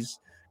thought his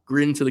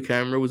grin to the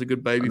camera was a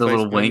good baby the face.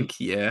 Little wink,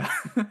 yeah.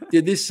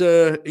 Did this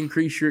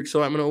increase your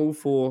excitement at all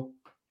for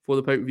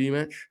the pay-per-view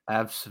match?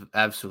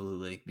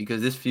 Absolutely,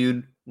 because this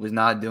feud was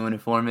not doing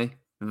it for me, if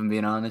I'm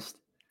being honest.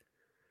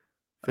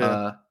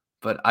 Fair.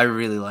 But I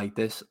really like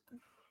this.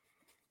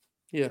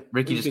 Yeah.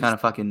 Ricky just kind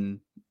of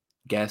fucking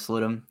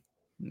gaslit him,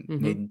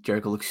 made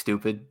Jericho look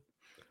stupid.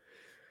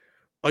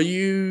 Are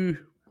you,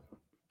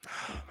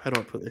 how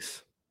do I put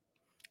this?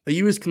 Are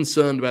you as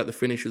concerned about the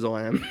finish as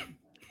I am?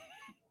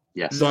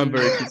 Yes. I'm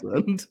very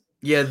concerned.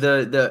 Yeah,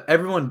 the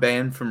everyone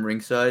banned from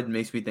ringside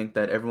makes me think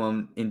that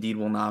everyone indeed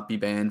will not be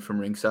banned from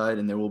ringside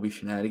and there will be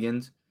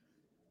shenanigans.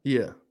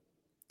 Yeah.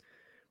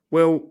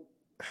 Well,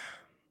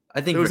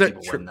 I think Ricky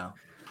will win, though.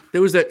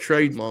 There was that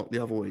trademark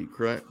the other week,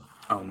 right?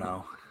 Oh,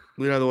 no.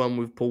 You know the one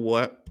with Paul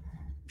White?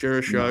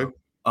 Jericho? No.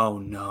 Oh,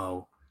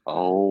 no.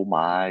 Oh,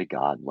 my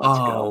God. Let's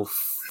go. Oh,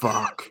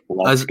 fuck.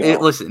 Let's go.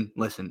 Listen.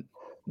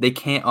 They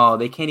can't. Oh,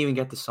 they can't even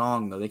get the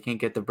song though. They can't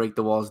get the Break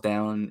the Walls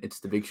Down. It's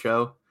the Big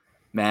Show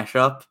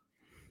mashup.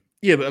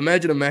 Yeah, but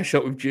imagine a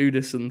mashup with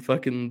Judas and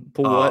fucking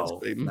Paul White's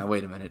theme. Now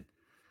wait a minute.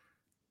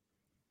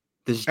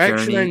 This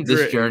Action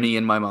journey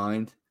in my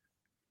mind.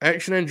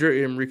 Action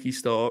Andretti and Ricky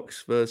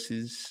Starks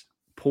versus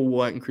Paul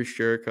White and Chris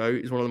Jericho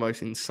is one of the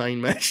most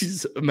insane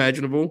matches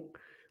imaginable.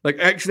 Like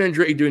Action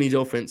Andretti doing his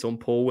offense on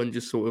Paul and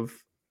just sort of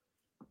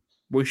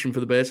wishing for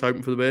the best,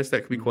 hoping for the best.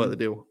 That could be quite the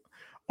deal.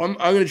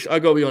 I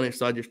gotta be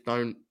honest. I just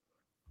don't.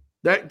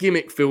 That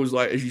gimmick feels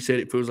like, as you said,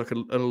 it feels like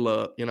an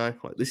alert. You know,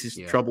 like this is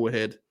trouble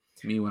ahead.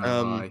 Me when I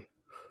lie.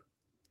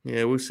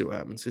 Yeah, we'll see what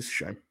happens. It's a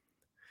shame.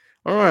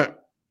 All right.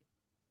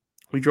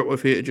 We drop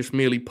off here to just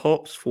merely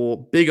pops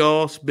for Big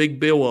Ass, Big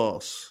Bill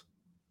Ass.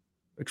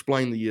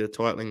 Explain the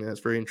titling there.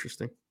 It's very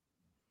interesting.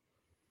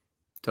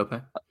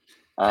 Tope?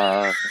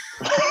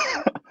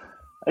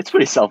 It's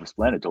pretty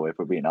self-explanatory, if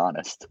we're being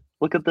honest.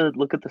 Look at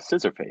the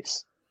scissor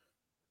face.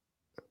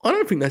 I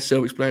don't think that's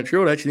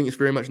self-explanatory. I actually think it's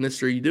very much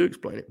necessary you do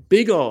explain it.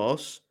 Big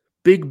Ass,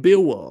 Big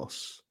Bill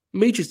Ass.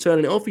 Meech is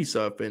turning it off. He's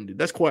so offended.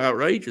 That's quite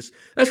outrageous.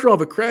 That's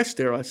rather crass,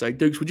 dare I say.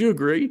 Dukes, would you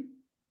agree?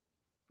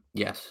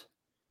 Yes.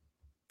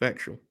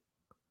 Factual.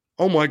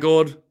 Oh my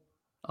God.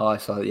 Oh, I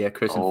saw it. Yeah,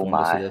 Chris informed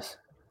us of this.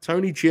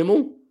 Tony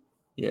Chimmel?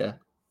 Yeah.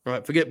 All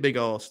right, forget Big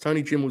Ass.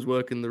 Tony Chimmel's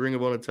working the Ring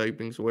of Honor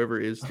tapings, or whatever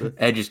it is.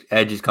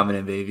 Edge is coming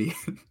in, baby.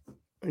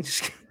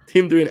 Just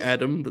him doing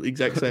Adam, but the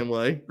exact same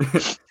way.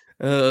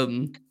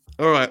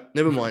 All right,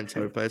 never mind,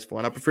 Tope. It's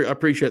fine. I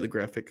appreciate the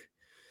graphic.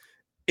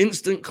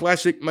 Instant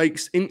Classic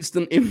makes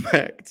instant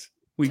impact.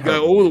 We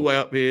go all the way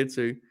up here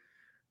to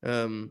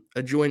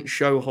a joint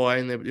show high,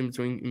 and they're in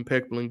between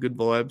Impeccable and Good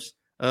Vibes.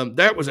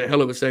 That was a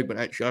hell of a segment,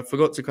 actually. I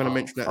forgot to kind of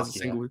mention that as a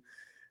single.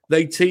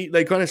 They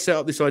kind of set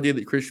up this idea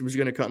that Christian was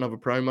going to cut another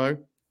promo.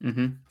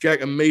 Mm-hmm.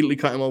 Jack immediately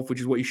cut him off, which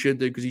is what he should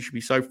do because he should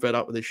be so fed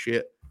up with this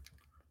shit.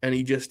 And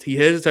he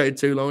hesitated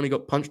too long and he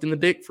got punched in the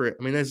dick for it.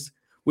 I mean,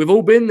 we've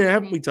all been there,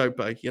 haven't we,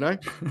 Tope? You know?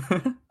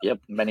 Yep,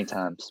 many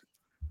times.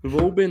 We've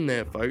all been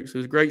there, folks. It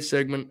was a great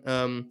segment.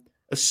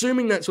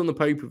 Assuming that's on the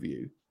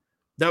pay-per-view,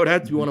 that would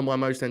have to be one of my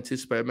most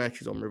anticipated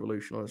matches on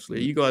Revolution, honestly.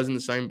 Are you guys in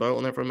the same boat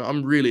on that front?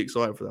 I'm really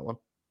excited for that one.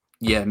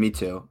 Yeah, me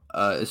too.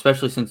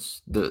 Especially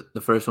since the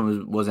first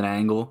one was an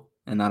angle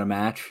and not a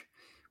match.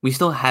 We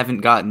still haven't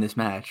gotten this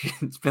match.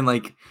 It's been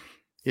like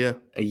a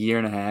year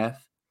and a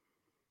half.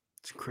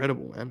 It's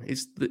incredible, man.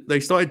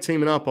 They started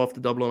teaming up after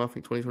Double or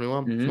Nothing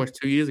 2021, almost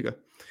 2 years ago.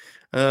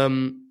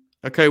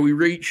 Okay, we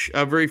reach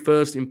our very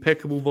first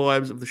impeccable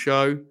vibes of the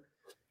show.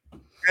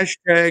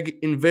 Hashtag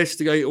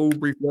investigate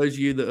Aubrey. For those of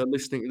you that are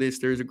listening to this,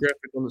 there is a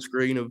graphic on the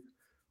screen of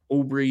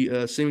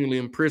Aubrey seemingly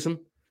in prison.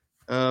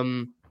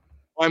 I'm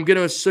going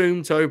to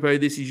assume, Tope,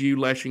 this is you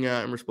lashing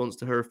out in response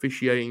to her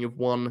officiating of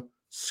one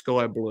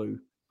Sky Blue.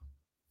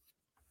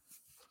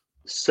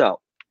 So,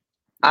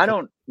 I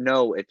don't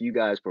know if you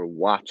guys were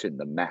watching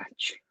the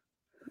match,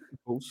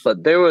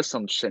 but there were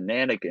some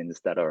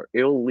shenanigans that are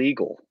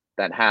illegal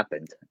that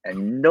happened,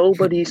 and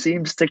nobody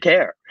seems to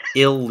care.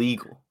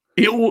 Illegal.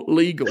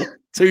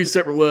 Two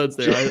separate words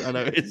there. I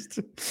noticed.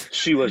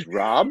 She was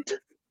robbed.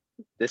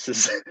 This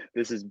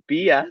is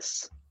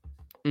BS,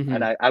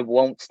 and I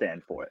won't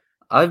stand for it.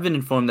 I've been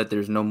informed that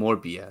there's no more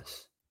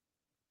BS.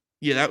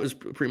 Yeah, that was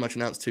pretty much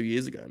announced 2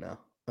 years ago now.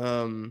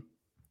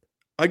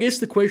 I guess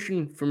the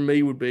question from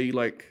me would be,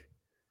 like,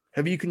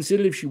 have you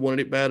considered if she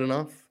wanted it bad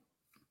enough?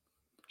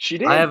 She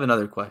did. I have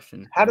another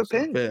question. Had a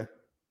pin. Fair.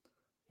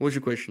 What's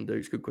your question, dude?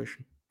 It's a good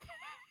question.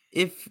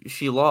 If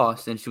she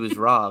lost and she was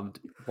robbed,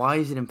 why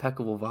is it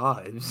impeccable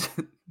vibes?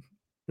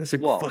 That's a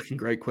fucking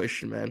great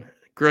question, man.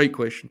 Great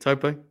question.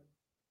 Tope?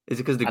 Is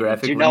it because the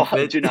graphic do you know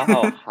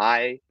how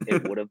high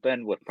it would have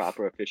been with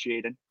proper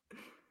officiating?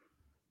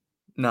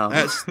 No.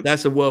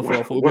 That's a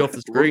worthwhile. We'll be off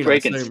the screen. We're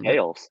breaking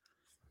scales.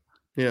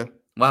 Yeah.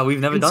 Wow, we've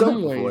never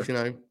done that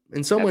before.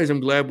 In some ways, I'm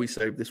glad we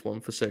saved this one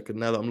for second.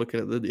 Now that I'm looking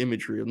at the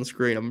imagery on the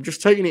screen, I'm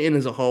just taking it in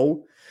as a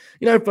whole.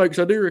 You know, folks,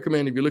 I do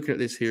recommend if you're looking at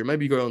this here,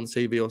 maybe you go on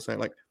TV or something,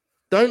 like,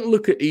 don't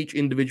look at each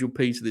individual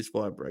piece of this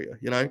vibrator.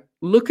 You know,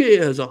 look at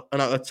it as a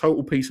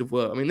total piece of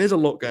work. I mean, there's a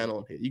lot going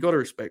on here. You got to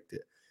respect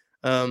it.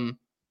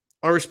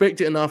 I respect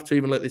it enough to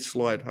even let this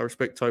slide. I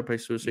respect Tope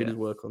Suicida's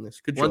work on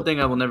this. Good job. One thing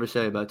I will never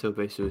say about Tope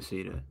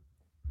Suicida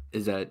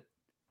is that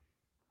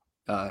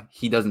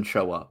he doesn't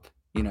show up,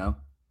 you know,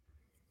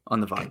 on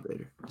the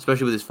vibrator,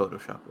 especially with his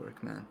Photoshop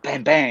work, man.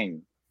 Bang,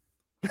 bang.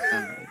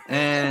 Right.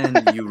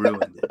 And you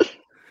ruined it.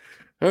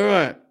 All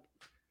right.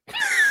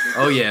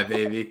 Oh, yeah,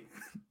 baby.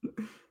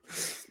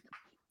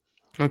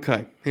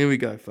 Okay, here we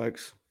go,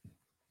 folks.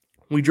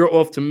 We drop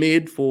off to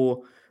mid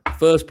for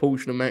first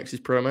portion of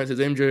Max's promo. It says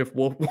MJF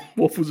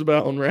waffles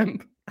about on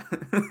ramp.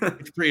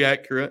 It's pretty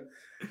accurate.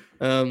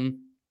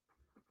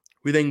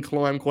 We then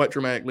climb quite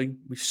dramatically.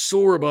 We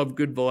soar above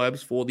Good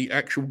Vibes for the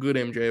actual good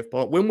MJF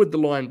part. When would the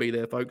line be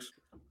there, folks?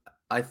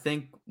 I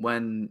think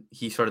when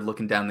he started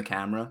looking down the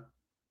camera.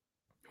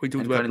 We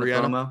talked about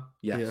Brianna. Promo.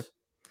 Yes.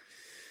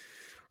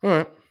 Yeah. All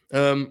right.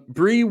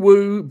 Bree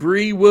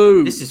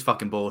Woo. This is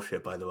fucking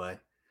bullshit, by the way.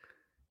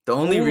 The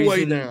only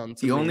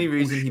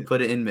reason he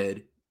put it in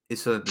mid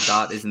is so that the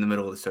dot is in the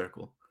middle of the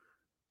circle.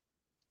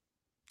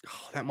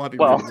 Oh, that might be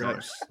real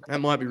graps. That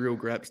might be real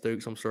graps,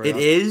 Dukes. I'm sorry. It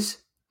is,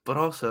 but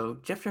also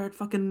Jeff Jarrett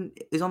fucking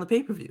is on the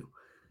pay-per-view.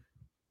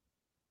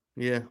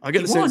 Yeah, I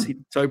get the sense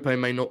Tope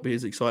may not be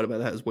as excited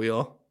about that as we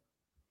are.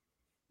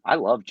 I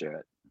love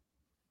Jarrett.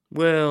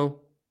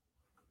 Well,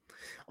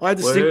 I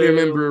distinctly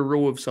remember a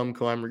rule of some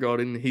kind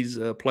regarding his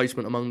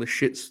placement among the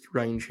shits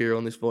range here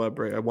on this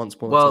vibrator once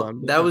upon a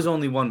time. That was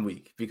only 1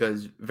 week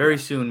because very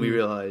soon we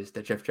realized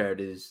that Jeff Jarrett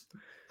is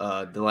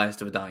the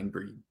last of a dying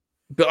breed.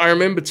 But I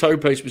remember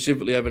Tope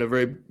specifically having a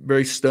very,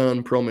 very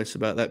stern promise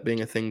about that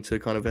being a thing to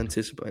kind of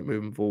anticipate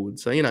moving forward.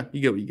 So, you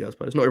get what you guys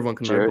play. It's not everyone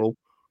can know ball.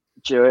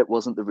 Jarrett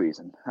wasn't the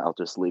reason. I'll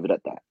just leave it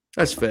at that.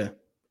 That's fair.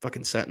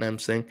 Fucking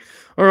Satnam thing.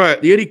 All right,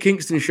 the Eddie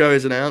Kingston show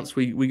is announced.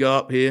 We go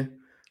up here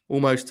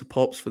almost to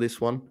pops for this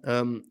one.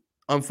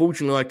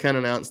 Unfortunately, I can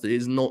announce that it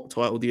is not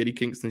titled the Eddie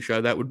Kingston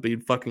show. That would be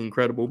fucking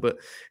incredible. But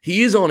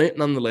he is on it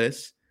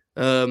nonetheless.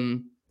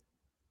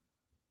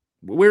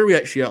 Where are we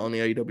actually at on the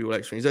AEW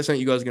election? Is that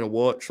something you guys are going to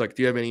watch? Like,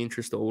 do you have any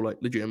interest at all, like,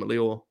 legitimately,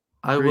 or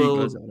I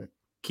will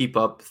keep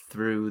up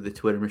through the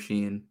Twitter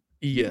machine.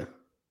 Yeah,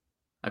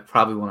 I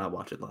probably will not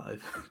watch it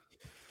live.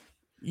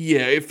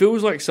 Yeah, it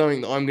feels like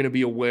something that I'm going to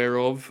be aware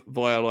of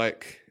via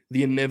like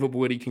the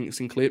inevitable Eddie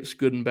Kingston clips,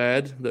 good and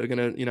bad, that are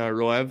going to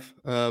arrive.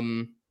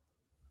 I'm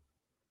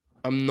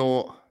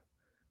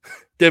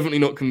definitely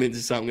not convinced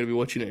it's something I'm going to be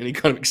watching at any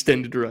kind of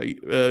extended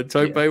rate.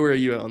 Tope, where are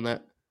you at on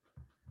that?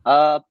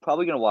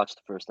 Probably gonna watch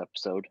the first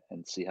episode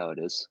and see how it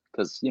is,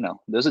 because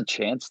there's a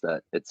chance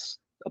that it's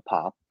a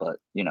pop, but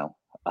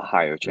a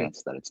higher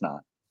chance that it's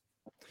not.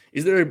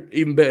 Is there an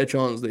even better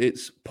chance that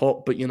it's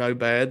pop but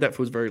bad? That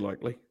feels very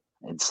likely.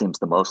 It seems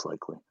the most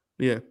likely.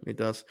 Yeah, it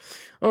does.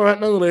 All right,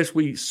 nonetheless,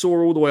 we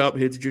saw all the way up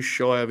here to just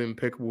shy of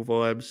impeccable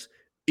vibes.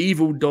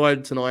 Evil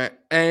died tonight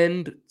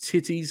and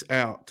titties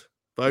out,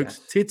 folks.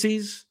 Yes.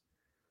 Titties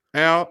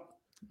out.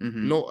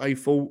 Mm-hmm. Not a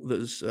fault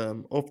that's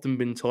often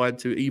been tied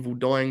to Evil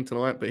dying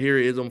tonight, but here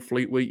it is on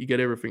Fleet Week. You get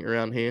everything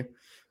around here.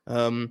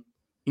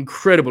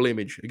 Incredible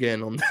image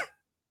again on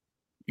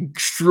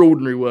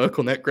extraordinary work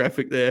on that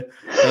graphic there.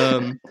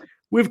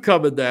 We've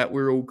covered that.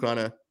 We're all kind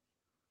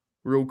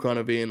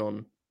of in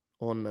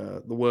on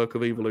the work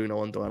of Evil Uno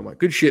on Dynamite.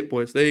 Good shit,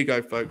 boys. There you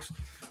go, folks.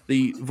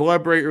 The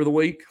vibrator of the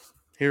week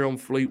here on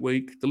Fleet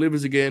Week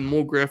delivers again,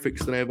 more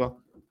graphics than ever.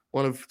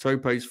 One of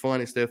Tope's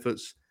finest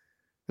efforts.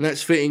 And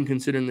that's fitting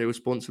considering they were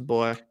sponsored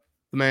by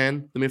the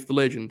man, the myth, the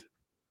legend,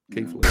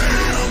 Keith Lee.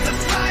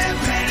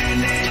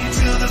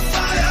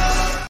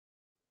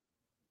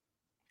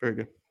 Very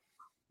good.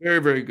 Very,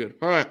 very good.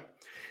 All right.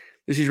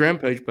 This is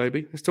Rampage,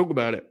 baby. Let's talk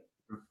about it.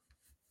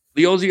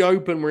 The Aussie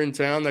Open were in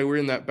town. They were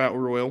in that Battle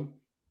Royal.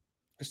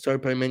 As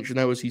Tope mentioned,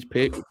 that was his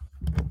pick.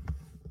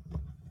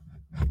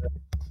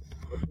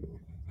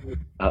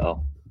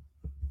 Uh-oh.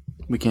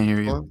 We can't hear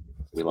you.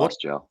 We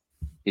lost Joe.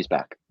 He's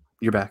back.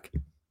 You're back.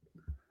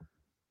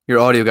 Your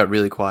audio got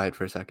really quiet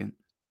for a second.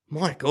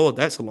 My God,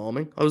 that's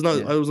alarming. I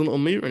wasn't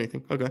on mute or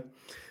anything. Okay.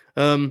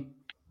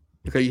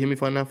 Okay, you hear me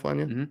fine now? Fine,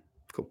 yeah? Mm-hmm.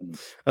 Cool.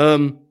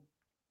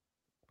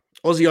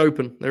 Aussie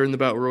Open, they're in the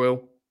Battle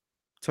Royal.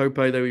 Tope,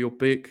 they were your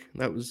pick.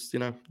 That was,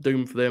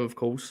 doomed for them, of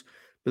course.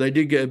 But they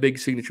did get a big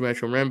signature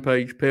match on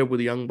Rampage, paired with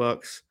the Young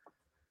Bucks.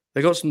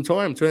 They got some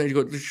time. They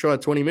got just shy of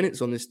 20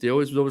 minutes on this deal.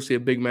 This was obviously a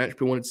big match.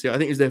 People wanted to see it. I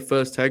think it was their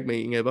first tag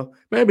meeting ever.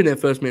 May have been their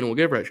first meeting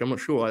altogether, actually. I'm not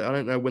sure. I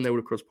don't know when they would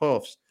have crossed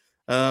paths.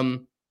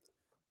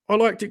 I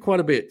liked it quite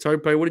a bit.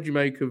 Tope, what did you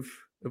make of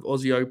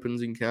Aussie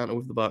Open's encounter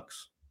with the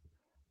Bucks?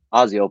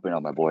 Aussie Open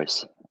are my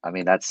boys. I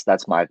mean, that's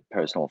my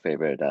personal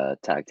favorite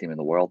tag team in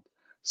the world.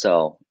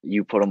 So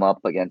you put them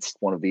up against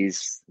one of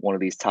these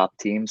top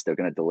teams, they're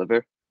going to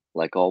deliver,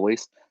 like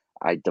always.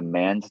 I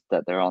demand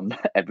that they're on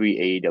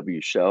every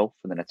AEW show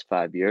for the next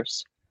 5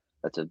 years.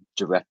 That's a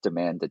direct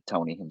demand to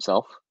Tony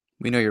himself.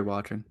 We know you're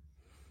watching.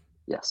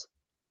 Yes.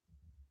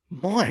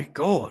 My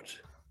God.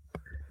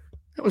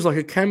 That was like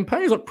a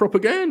campaign. It's like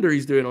propaganda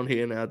he's doing on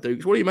here now,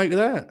 Dukes. What do you make of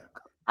that?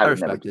 I would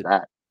never do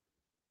that.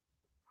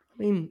 I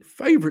mean,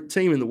 favorite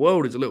team in the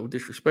world is a little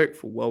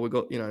disrespectful while we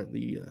got,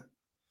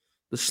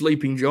 the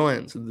sleeping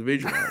giants of the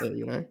division out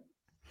there,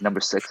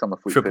 Number 6 on the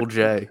Fleet Triple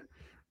J.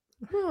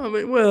 Oh, I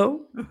mean,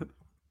 well,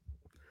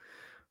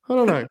 I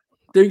don't know.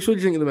 Dukes, what do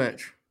you think of the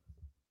match?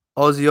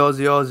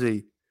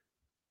 Aussie.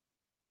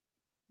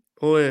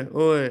 Oi,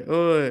 oi,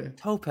 oi.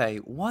 Tope,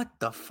 what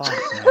the fuck,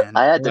 man?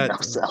 I had to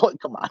sell it.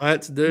 Come on. I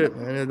had to do it,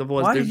 man.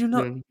 Otherwise, why did you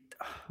not? I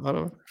don't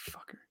know.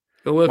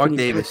 Fucker.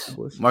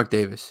 Mark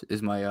Davis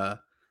is my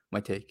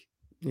take.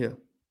 Yeah.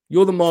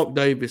 You're the Mark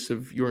Davis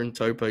of your and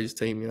Tope's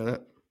team, you know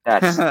that?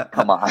 That's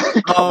come on.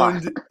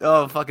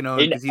 Oh, fucking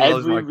owned because he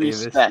loves Mark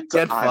Davis.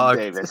 Get fucked.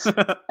 Davis.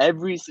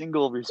 Every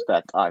single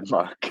respect, I'm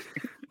Mark.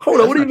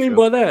 Hold on, what do you mean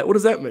by that? What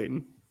does that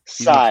mean?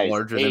 Size,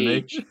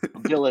 age,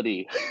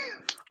 ability.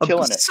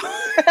 Killing it.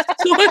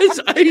 Size,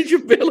 age,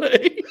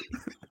 ability.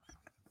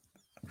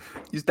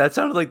 That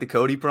sounded like the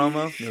Cody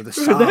promo.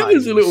 That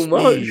was a little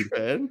much,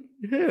 man.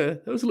 Yeah,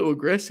 that was a little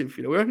aggressive.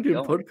 We're only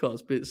doing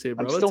podcast bits here,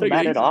 bro. I'm still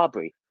mad at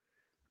Aubrey.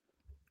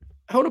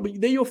 hold on,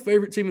 but they're your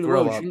favorite team in the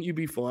Grow world. up. Shouldn't you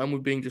be fine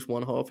with being just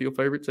one half of your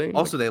favorite team?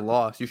 Also, they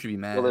lost. You should be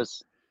mad. Well,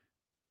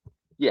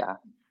 yeah,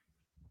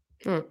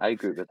 Right. I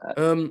agree with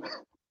that.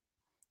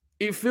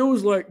 It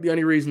feels like the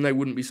only reason they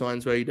wouldn't be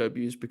signed to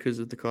AEW is because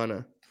of the kind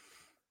of,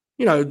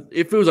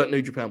 it feels like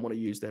New Japan want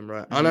to use them,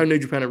 right? I know New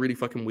Japan are really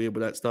fucking weird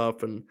with that stuff,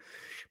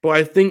 but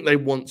I think they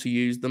want to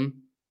use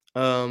them.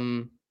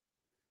 I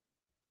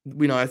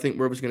think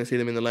we're obviously going to see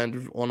them in the Land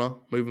of Honor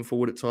moving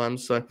forward at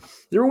times. So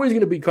they're always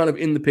going to be kind of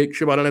in the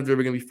picture, but I don't know if they're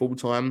ever going to be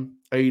full-time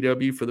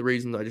AEW for the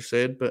reasons I just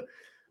said. But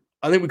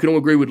I think we can all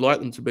agree we'd like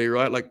them to be,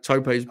 right? Like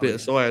Tope's bit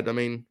aside, I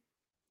mean,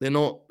 they're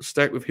not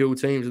stacked with heel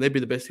teams, and they'd be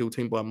the best heel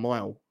team by a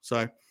mile.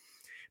 So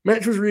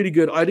match was really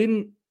good. I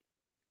didn't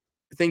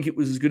think it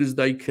was as good as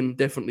they're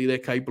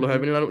capable of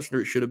having it. I'm not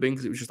sure it should have been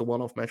because it was just a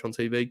one-off match on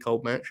TV,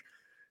 cold match.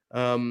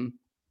 The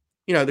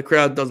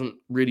crowd doesn't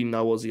really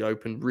know Aussie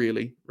Open,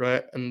 really,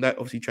 right? And that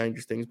obviously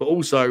changes things. But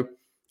also,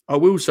 I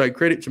will say,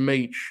 credit to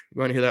Meech. You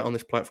won't hear that on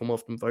this platform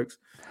often, folks.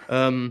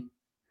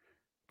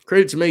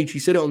 Credit to Meech. He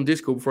said it on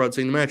Discord before I'd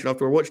seen the match. And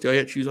after I watched it,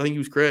 I think he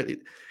was credited.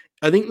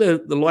 I think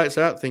the lights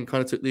out thing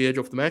kind of took the edge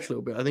off the match a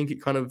little bit. I think it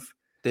kind of...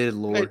 They did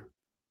lore.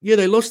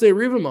 They lost their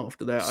rhythm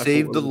after that.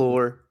 Save the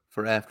lore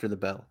for after the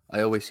bell. I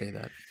always say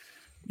that.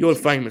 You're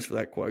famous for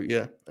that quote,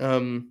 yeah.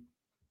 And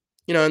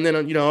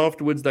then,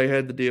 afterwards they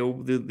had the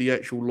deal, the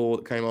actual law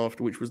that came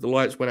after, which was the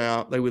lights went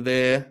out. They were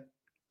there.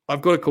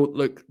 I've got to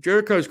look,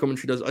 Jericho's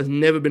commentary has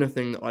never been a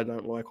thing that I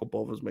don't like or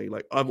bothers me.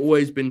 Like, I've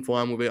always been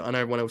fine with it. I know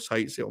everyone else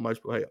hates it or most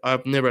people hate it.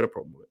 I've never had a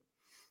problem with it.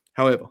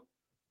 However,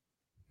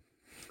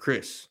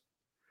 Chris,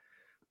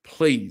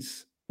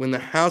 please, when the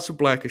House of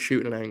Black are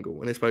shooting an angle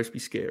and they're supposed to be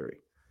scary,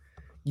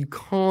 you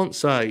can't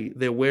say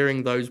they're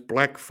wearing those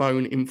black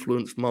phone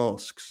influenced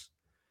masks.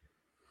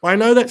 I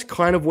know that's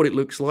kind of what it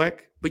looks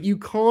like, but you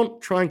can't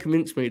try and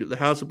convince me that the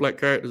House of Black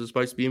characters are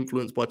supposed to be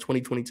influenced by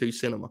 2022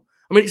 cinema.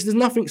 I mean, there's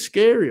nothing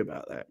scary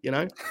about that,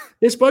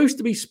 They're supposed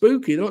to be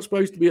spooky. They're not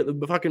supposed to be at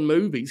the fucking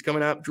movies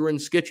coming out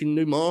sketching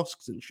new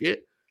masks and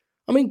shit.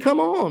 I mean, come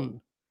on.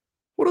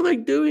 What are they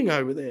doing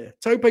over there?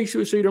 Tope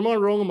Suicida, am I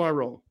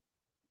wrong?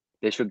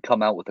 They should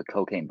come out with a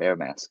cocaine bear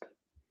mask.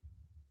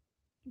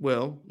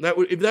 Well,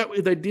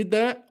 if they did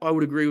that, I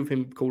would agree with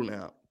him calling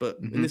out. But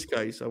in this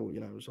case, it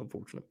was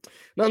unfortunate.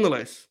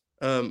 Nonetheless,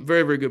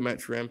 very, very good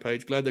match for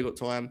Rampage. Glad they got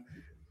time.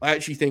 I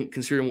actually think,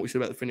 considering what we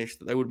said about the finish,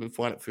 that they would have been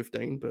fine at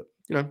 15. But,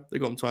 they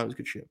got them time. It was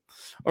good shit.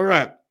 All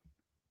right.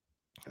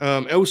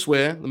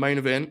 Elsewhere, the main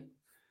event,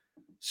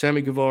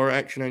 Sammy Guevara,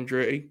 Action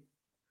Andretti.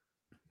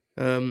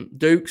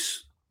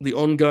 Dukes, the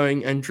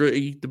ongoing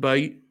Andretti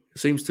debate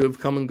seems to have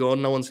come and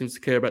gone. No one seems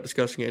to care about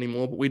discussing it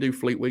anymore, but we do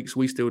Fleet Week,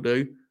 so we still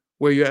do.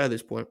 Where are you at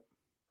this point?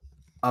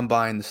 I'm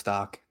buying the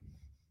stock.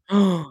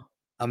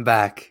 I'm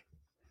back.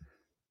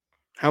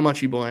 How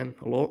much are you buying?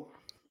 A lot?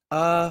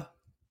 A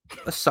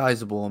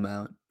sizable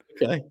amount.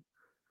 Okay.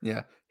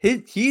 Yeah.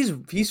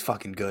 He's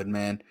fucking good,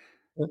 man.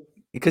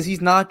 Because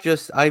he's not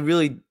just... I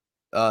really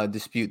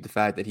dispute the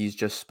fact that he's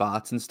just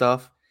spots and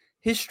stuff.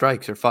 His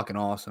strikes are fucking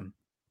awesome.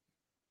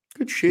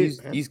 Good shit,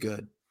 He's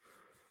good.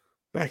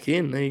 Back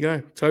in. There you go.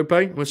 Tope,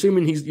 I'm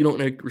assuming you're not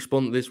going to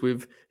respond to this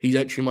with, he's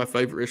actually my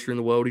favorite wrestler in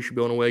the world. He should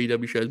be on all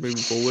AEW shows moving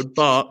forward.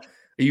 But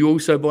are you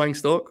also buying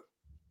stock?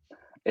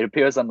 It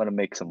appears I'm going to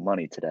make some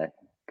money today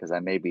because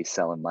I may be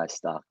selling my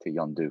stock to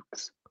Young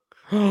Dukes.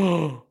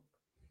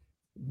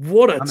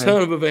 What a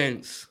turn of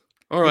events.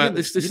 All right,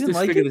 let's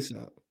figure this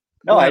out.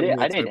 No, I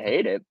didn't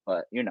hate it,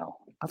 but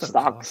stocks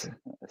awesome.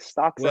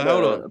 at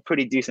a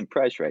pretty decent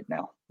price right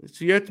now.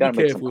 So you have to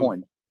be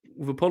careful.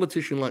 With a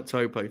politician like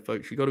Tope,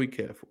 folks, you got to be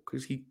careful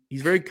because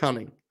he's very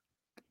cunning.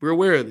 We're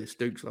aware of this,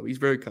 Dukes. He's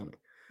very cunning.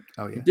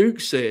 Oh yeah.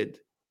 Duke said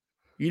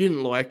you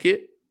didn't like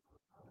it,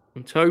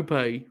 and Tope,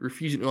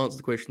 refusing to answer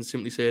the question,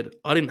 simply said,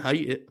 "I didn't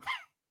hate it,"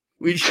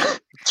 which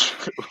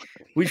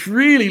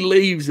really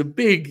leaves a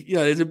big,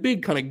 there's a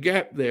big kind of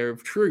gap there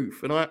of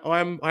truth. And I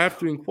have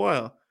to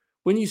inquire,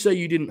 when you say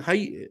you didn't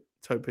hate it,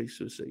 Tope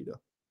Suicida,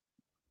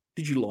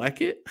 did you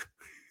like it?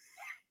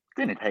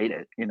 Didn't hate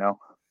it,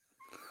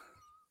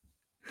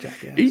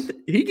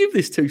 He give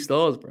this 2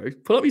 stars, bro.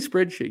 Pull up your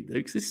spreadsheet,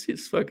 Dukes. This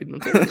is fucking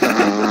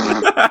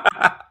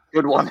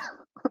good one.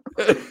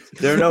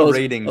 There are no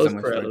ratings on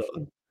my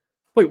spreadsheet.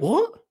 Wait,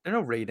 what? There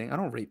are no rating. I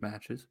don't rate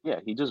matches. Yeah,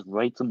 he just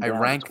rates them down. I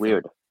rank. It's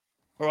weird.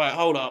 All right,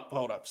 hold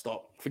up,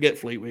 stop. Forget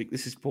Fleet Week.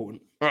 This is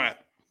important. All right.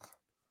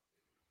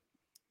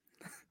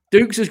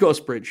 Dukes has got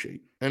a spreadsheet,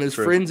 and as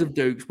friends of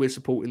Dukes, we're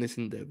supporting this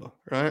endeavor,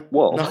 right?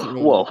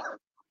 Whoa.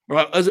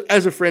 Right,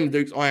 as a friend of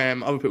Dukes, I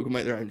am. Other people can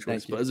make their own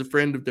choice, but as a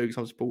friend of Dukes,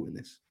 I'm supporting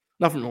this.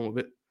 Nothing wrong with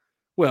it.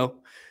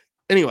 Well,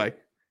 anyway,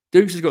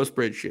 Dukes has got a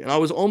spreadsheet, and I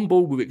was on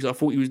board with it because I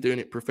thought he was doing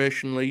it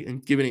professionally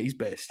and giving it his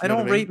best. I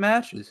don't rate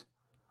matches.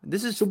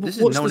 This is known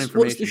information.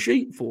 What's the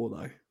sheet for,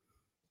 though?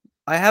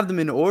 I have them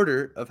in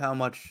order of how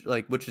much,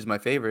 which is my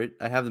favorite.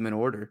 I have them in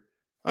order.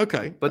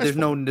 Okay, but there's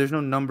no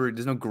number,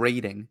 there's no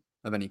grading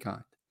of any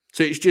kind.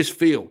 So it's just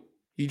feel.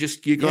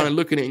 You're kind of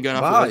looking at it and going,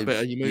 "I feel that's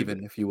better." You move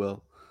even if you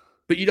will.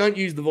 But you don't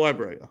use the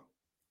vibrator.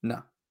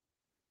 No.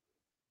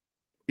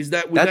 Is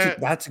that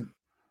that's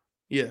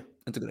yeah?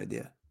 That's a good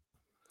idea.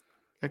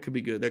 That could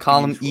be good. That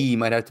Column E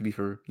might have to be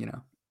for,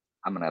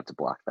 I'm gonna have to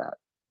block that.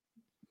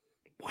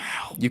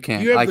 Wow. You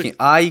can't. I can't.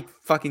 I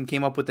fucking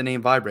came up with the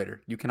name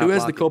Vibrator. You cannot. Who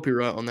has the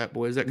copyright on that,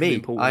 boys? That could be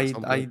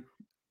important.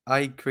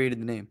 I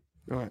created the name.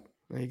 All right.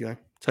 There you go.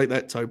 Take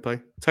that, Tope.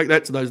 Take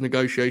that to those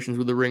negotiations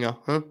with the ringer,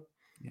 huh?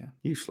 Yeah.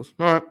 Useless.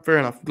 All right. Fair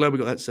enough. Glad we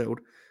got that settled.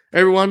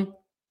 Everyone,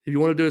 if you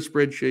want to do a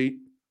spreadsheet,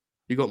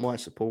 you got my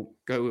support.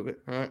 Go with it.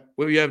 All right.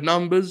 Whether you have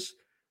numbers,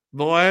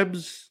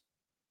 vibes,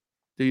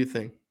 do your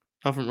thing.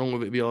 Nothing wrong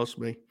with it if you ask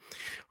me.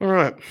 All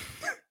right.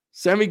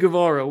 Sammy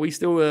Guevara. We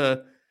still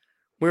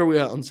where are we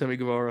at on Sammy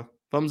Guevara?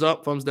 Thumbs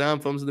up, thumbs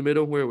down, thumbs in the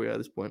middle. Where are we at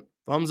this point?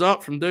 Thumbs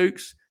up from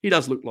Dukes. He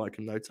does look like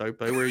him though,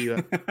 Tope. Where are you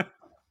at?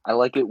 I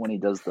like it when he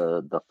does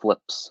the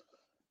flips.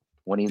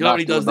 When he's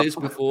he does this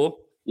before.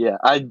 Yeah,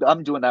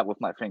 I'm doing that with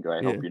my finger.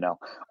 I hope you know.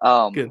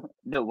 Good.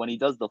 No, when he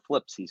does the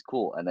flips, he's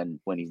cool, and then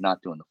when he's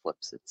not doing the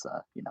flips, it's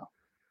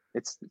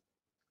it's.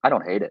 I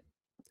don't hate it.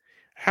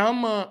 How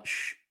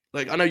much?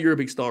 Like, I know you're a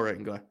big star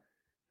rating guy.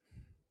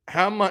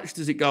 How much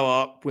does it go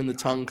up when the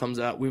tongue comes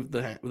out with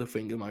the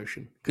finger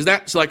motion? Because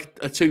that's like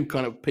a two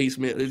kind of piece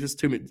meal. There's just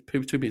two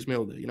piece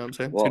meal there. You know what I'm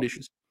saying? Well, 2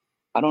 dishes.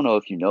 I don't know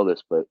if you know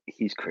this, but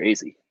he's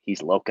crazy.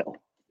 He's loco.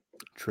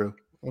 True.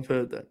 I've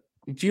heard that.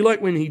 Do you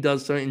like when he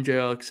does something?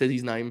 JR says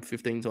his name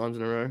 15 times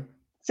in a row.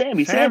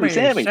 Sammy.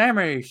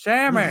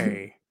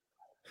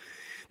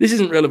 This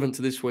isn't relevant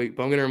to this week,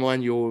 but I'm going to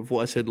remind you of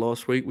what I said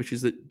last week, which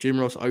is that Jim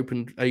Ross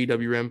opened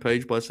AEW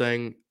Rampage by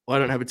saying, I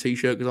don't have a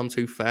t-shirt because I'm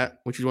too fat,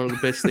 which is one of the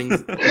best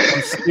things.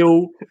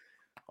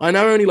 I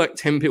know only like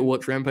 10 people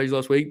watched Rampage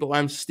last week, but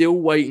I'm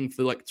still waiting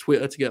for like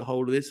Twitter to get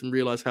hold of this and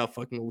realize how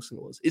fucking awesome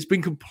it was. It's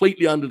been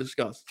completely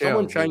under-discussed.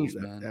 Someone changed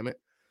that, damn it.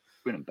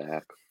 Bring him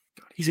back.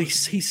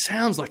 He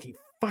sounds like he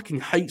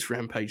fucking hates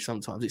Rampage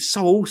sometimes. It's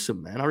so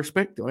awesome, man. I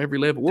respect it on every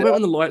level. What about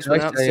when the lights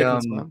went out the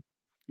second time?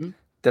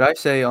 Did I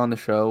say on the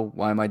show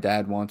why my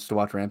dad wants to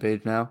watch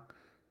Rampage now?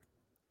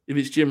 If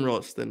it's Jim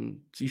Ross, then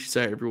you should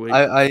say it every week.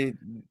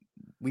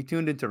 We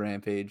tuned into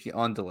Rampage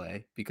on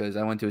delay because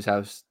I went to his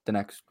house the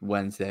next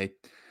Wednesday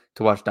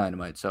to watch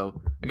Dynamite. So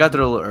I got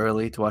there a little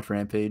early to watch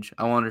Rampage.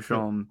 I wanted to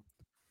show him.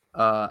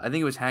 I think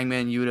it was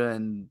Hangman Yuta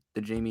and the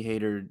Jamie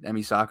Hayter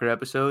Emmy Soccer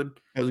episode.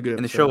 That was a good episode.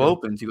 And the show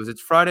opens. He goes,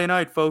 "It's Friday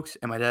night, folks."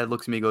 And my dad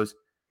looks at me and goes,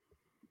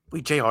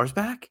 "Wait, JR's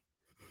back?"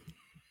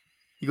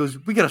 He goes,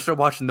 "We got to start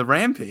watching the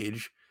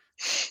Rampage."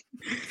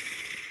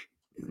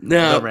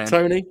 Now,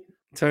 Tony,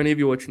 if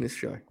you're watching this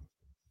show,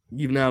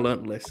 you've now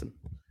learned a lesson.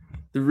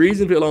 The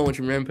reason people aren't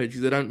watching Rampage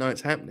is they don't know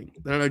it's happening.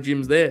 They don't know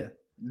Jim's there.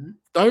 Mm-hmm.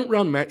 Don't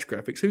run match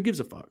graphics. Who gives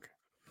a fuck?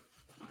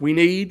 We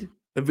need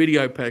a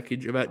video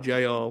package about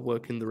JR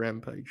working the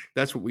Rampage.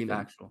 That's what we need.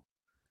 Actual.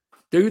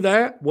 Do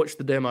that. Watch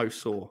the demo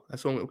saw.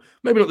 That's all.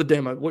 Maybe not the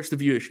demo. Watch the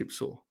viewership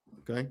saw.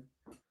 Okay.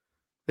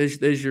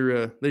 There's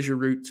your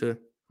route to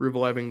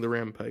reviving the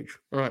Rampage.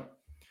 All right.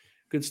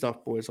 Good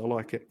stuff, boys. I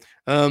like it.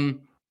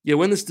 Yeah,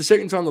 when the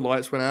second time the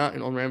lights went out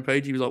and on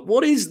Rampage, he was like,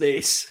 "What is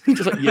this?" He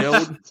just like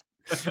yelled.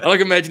 I like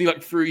imagine he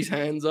like threw his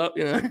hands up,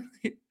 you know.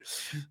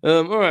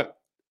 All right.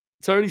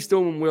 Tony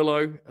Storm and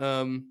Willow.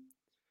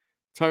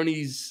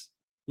 Tony's,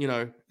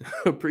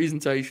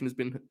 presentation has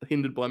been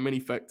hindered by many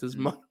factors,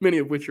 many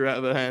of which are out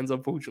of her hands,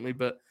 unfortunately,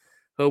 but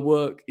her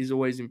work is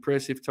always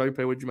impressive. Tope,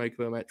 what did you make of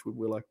her match with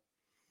Willow?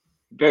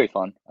 Very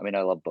fun. I mean,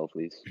 I love both of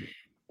these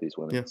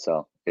women. Yeah.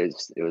 So it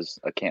was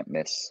a can't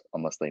miss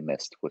unless they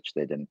missed, which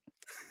they didn't.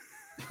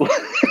 Halfway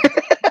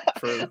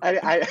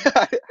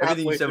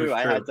through,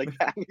 I had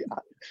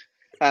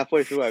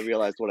halfway through, I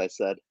realized what I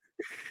said.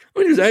 I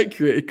mean, it was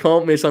accurate. It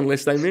can't miss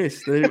unless they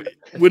miss. It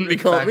wouldn't be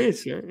can't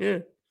miss. Yeah.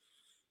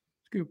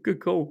 Good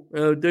call.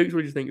 Dukes,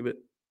 what did you think of it?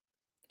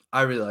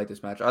 I really like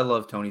this match. I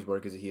love Tony's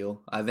work as a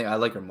heel. I think I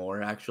like her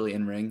more, actually,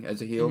 in ring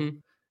as a heel. Mm-hmm.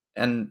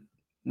 And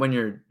when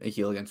you're a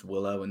heel against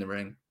Willow in the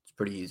ring, it's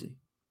pretty easy.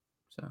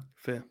 So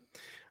fair.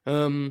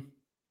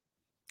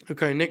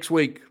 Okay, next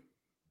week.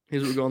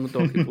 Here's what we got on the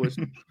docket, boys.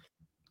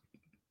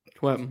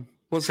 What happened?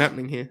 What's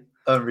happening here?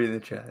 I'm reading the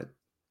chat.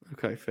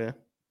 Okay, fair.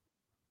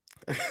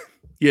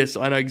 Yes,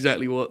 I know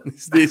exactly what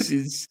this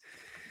is.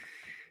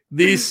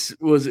 This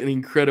was an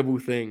incredible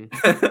thing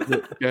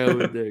that JR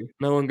would do.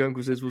 No One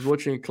Gunkel says, was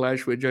watching a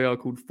clash where JR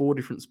called 4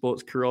 different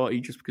spots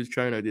karate just because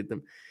Chono did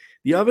them.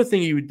 The other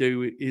thing he would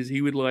do is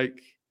he would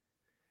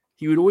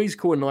always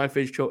call a knife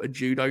edge chop a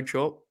judo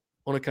chop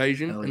on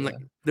occasion. Hell and yeah.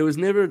 There was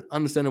never an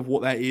understanding of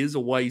what that is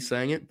or why he's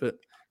saying it, but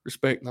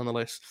respect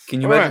nonetheless.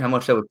 Can you imagine how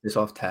much that would piss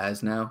off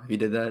Taz now if he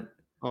did that?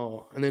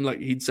 Oh, and then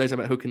he'd say something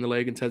about hooking the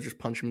leg and Taz just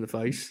punch him in the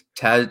face.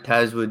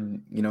 Taz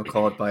would,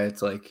 call it by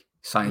its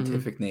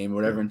scientific name or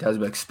whatever, and Taz would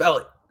be like, spell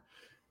it.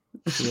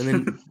 And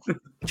then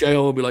JR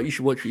will be like, you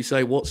should watch what you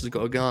say. Watts has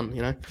got a gun,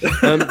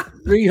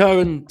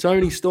 Riho and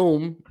Tony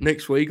Storm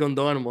next week on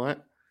Dynamite.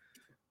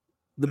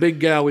 The big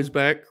gal is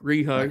back.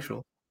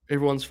 Riho,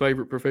 everyone's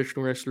favorite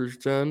professional wrestler, has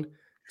returned.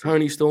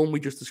 Tony Storm, we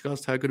just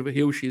discussed how good of a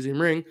heel she is in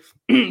ring.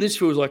 This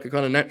feels like a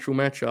kind of natural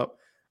matchup.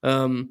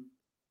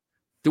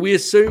 Do we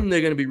assume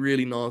they're going to be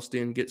really nasty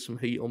and get some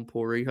heat on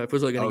poor Riho? It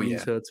feels like they're going to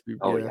use her to be.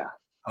 Oh, yeah.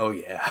 Oh,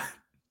 yeah.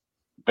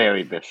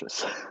 Very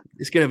vicious.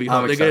 It's gonna be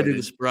hot. I'm They're gonna do the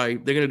excited. spray.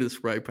 They're gonna do the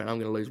spray paint. I'm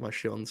gonna lose my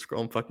shit on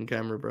fucking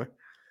camera, bro.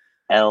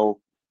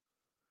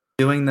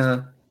 Doing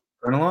the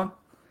run along?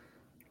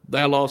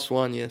 Their last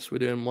one, yes. We're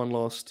doing one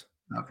last.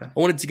 Okay. I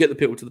wanted to get the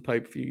people to the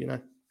pay-per-view, you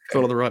know.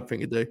 Follow the right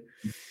thing to do.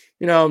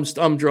 You know,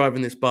 I'm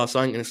driving this bus.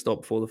 I ain't gonna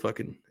stop before the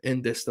fucking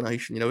end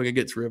destination. You know, we're gonna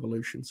get to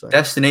Revolution. So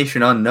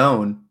Destination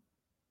unknown.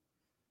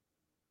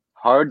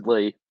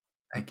 Hardly.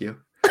 Thank you.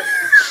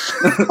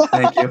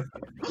 Thank you.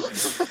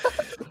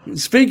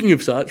 speaking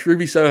of such,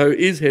 Ruby Soho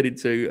is headed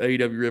to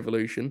AEW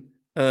Revolution.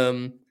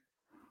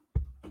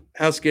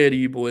 How scared are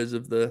you boys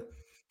of the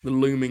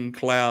looming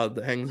cloud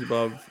that hangs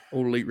above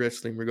All Elite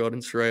Wrestling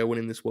regarding Saraya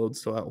winning this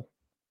world's title?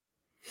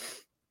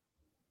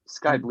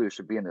 Sky Blue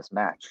should be in this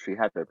match. She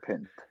had her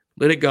pinned.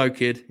 Let it go,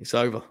 kid. It's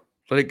over.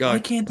 Let it go. Why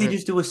can't they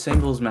just do a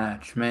singles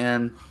match,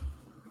 man?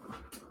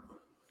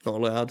 Not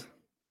allowed.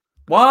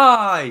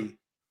 Why?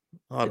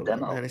 I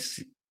don't know, man. It's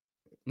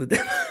the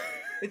demo.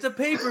 It's a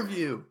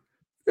pay-per-view.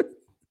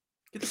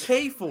 Get to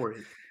pay for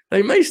it.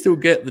 They may still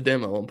get the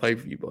demo on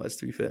pay-per-view buys,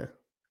 to be fair.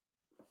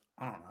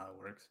 I don't know how it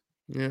works.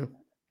 Yeah.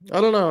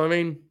 I don't know. I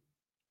mean,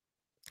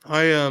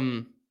 I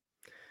don't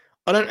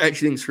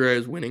actually think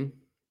Saraya's winning.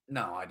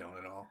 No, I don't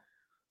at all.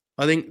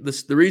 I think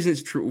the reason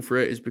it's triple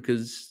threat is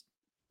because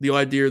the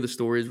idea of the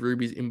story is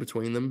Ruby's in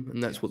between them,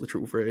 and that's what the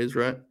triple threat is,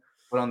 right?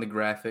 But on the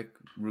graphic,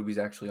 Ruby's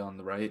actually on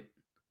the right,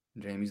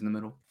 and Jamie's in the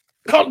middle.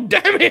 God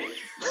damn it!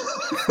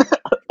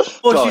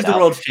 Well, she's the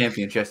world's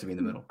champion. She has to be in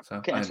the middle. So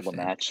cancel the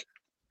match.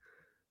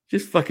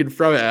 Just fucking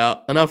throw it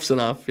out. Enough's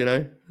enough, you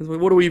know?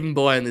 What are we even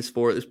buying this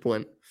for at this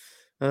point?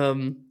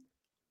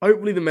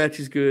 Hopefully the match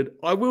is good.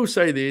 I will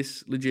say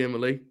this,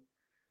 legitimately.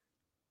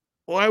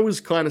 I was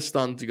kind of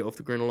stunned to go off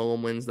the Green Along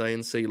on Wednesday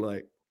and see,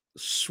 like,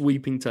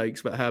 sweeping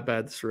takes about how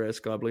bad the Saraya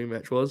Sky Blue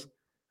match was.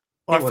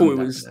 I thought it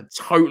was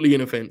totally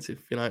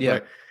inoffensive, you know? Yeah.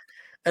 Like,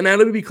 and now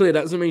let me be clear,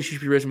 that doesn't mean she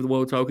should be wrestling for the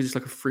world title because it's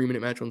like a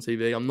 3-minute match on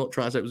TV. I'm not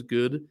trying to say it was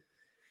good.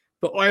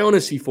 But I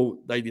honestly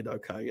thought they did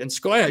okay. And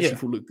Sky actually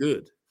thought looked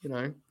good, you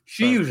know?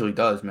 She usually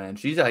does, man.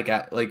 She's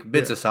like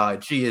bits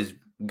aside, she is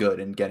good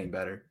and getting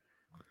better.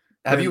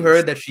 Have you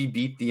heard that she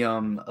beat the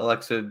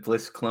Alexa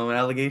Bliss clone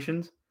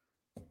allegations?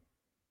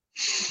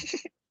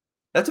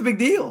 That's a big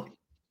deal.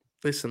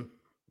 Listen,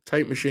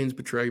 tape machines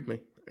betrayed me.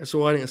 That's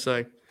all I need to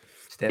say.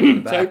 Stab in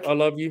the back. Tape, I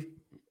love you.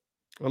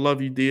 I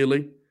love you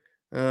dearly.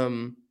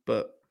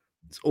 But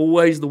it's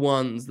always the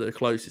ones that are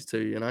closest to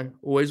you, you know?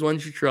 Always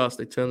ones you trust.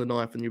 They turn the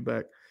knife on your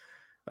back.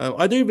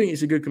 I do think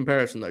it's a good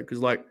comparison, though, because,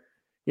 like,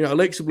 you know,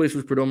 Alexa Bliss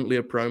was predominantly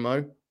a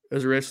promo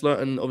as a wrestler,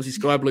 and obviously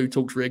Sky Blue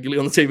talks regularly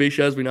on the TV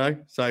show, as we know.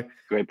 So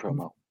great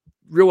promo.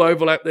 Real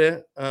overlap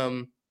there.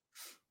 Yeah,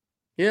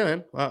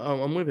 man,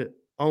 I'm with it.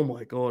 Oh,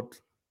 my God.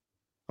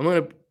 I'm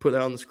going to put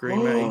that on the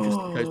screen, Matty, just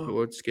in case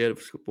people are scared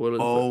of spoilers.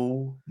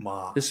 Oh,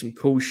 my. There's some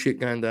cool shit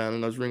going down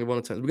in those Ring of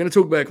Honor terms. We're going to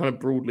talk about it kind of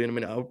broadly in a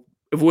minute,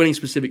 avoiding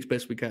specifics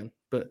best we can.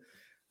 But,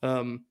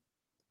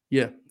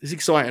 yeah, it's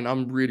exciting.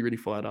 I'm really, really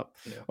fired up.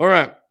 Yeah. All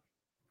right.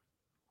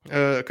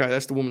 Okay,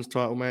 that's the women's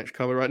title match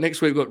covered. Right,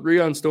 next week we've got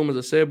Rio and Storm, as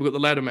I said. We've got the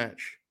ladder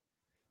match.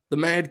 The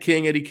Mad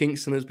King, Eddie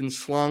Kingston, has been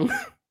slung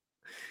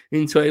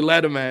into a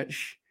ladder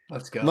match.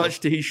 Let's go. Much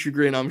to his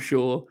chagrin, I'm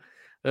sure.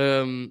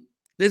 Who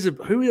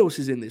else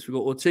is in this? We've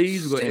got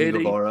Ortiz, we've got Sammy Eddie,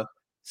 Guevara.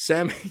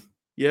 Sammy,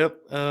 yep.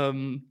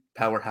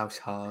 Powerhouse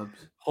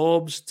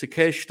Hobbs.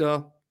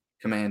 Takeshita.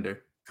 Commander,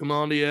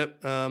 yep.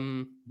 I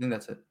think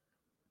that's it.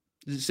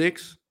 Is it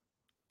 6?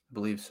 I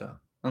believe so.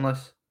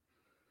 Unless.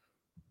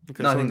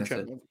 Okay, no, I think that's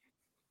it.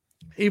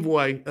 Either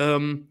way,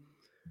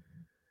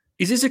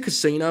 is this a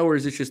casino or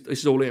is this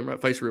just all in,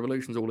 right? Face of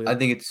Revolution's all in. I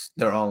think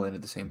they're all in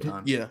at the same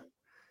time. Yeah,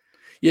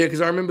 because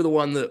I remember the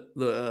one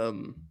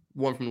the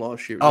one from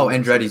last year. Oh,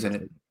 Andretti's in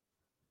it.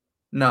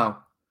 No,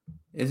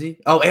 is he?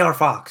 Oh, AR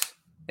Fox.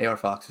 AR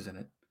Fox is in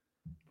it.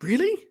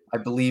 Really? I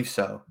believe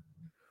so.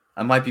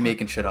 I might be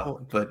making shit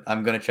up, but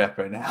I'm gonna check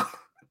right now.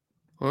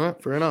 All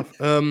right, fair enough.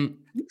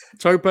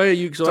 Tope, are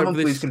you excited Someone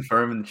for this? please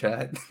confirm in the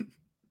chat.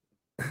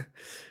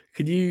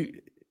 Could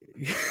you?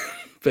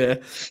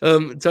 Fair.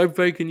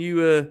 Tope, can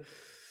you? Are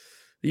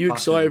you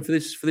excited for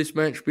this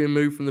match being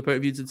moved from the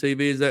pay-per-view to TV?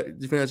 Do you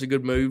think that's a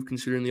good move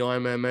considering the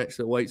Iron Man match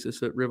that waits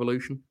us at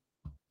Revolution?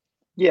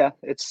 Yeah,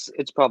 it's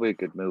probably a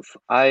good move.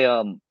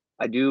 I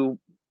do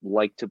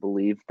like to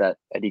believe that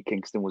Eddie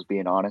Kingston was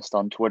being honest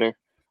on Twitter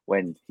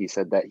when he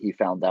said that he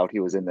found out he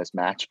was in this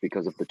match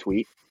because of the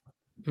tweet.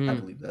 I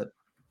believe that.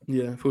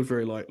 Yeah, feels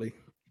very likely.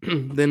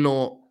 They're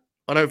not.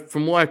 I know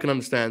from what I can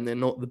understand, they're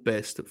not the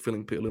best at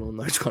filling people in on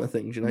those kind of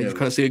things. You know, you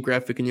kind of see a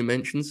graphic in your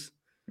mentions.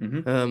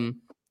 Mm-hmm.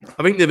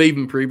 I think they've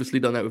even previously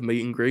done that with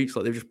meet and greets.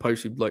 Like they've just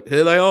posted, like,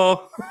 here they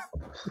are.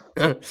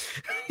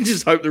 You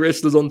just hope the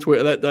wrestler's on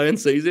Twitter that day and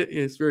sees it.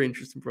 Yeah, it's very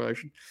interesting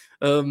promotion.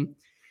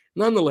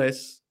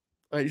 Nonetheless,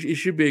 it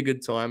should be a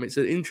good time. It's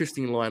an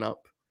interesting lineup.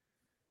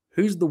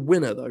 Who's the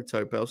winner, though,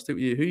 Tope? I'll stick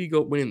with you. Who you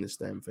got winning this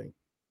damn thing?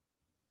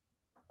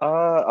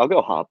 I'll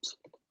go Hobbs.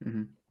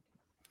 Mm-hmm.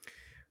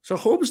 So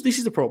Hobbs, this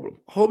is the problem.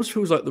 Hobbs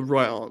feels like the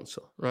right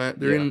answer, right?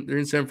 They're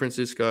in San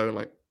Francisco, and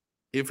like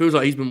it feels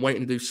like he's been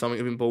waiting to do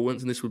something of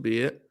importance, and this would be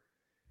it.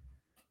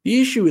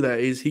 The issue with that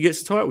is he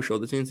gets the title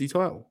shot, the TNT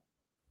title.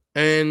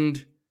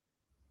 And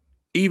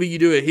either you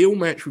do a heel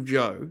match with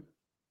Joe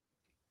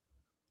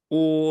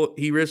or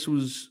he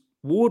wrestles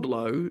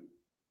Wardlow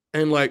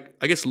and, like,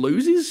 I guess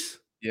loses.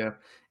 Yeah.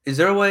 Is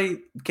there a way,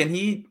 can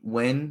he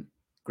win,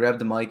 grab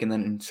the mic, and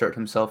then insert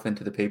himself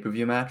into the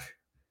pay-per-view match?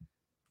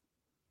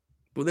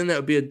 Well, then that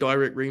would be a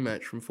direct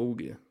rematch from Full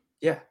Gear.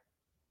 Yeah.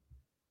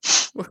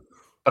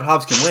 But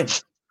Hobbs can win.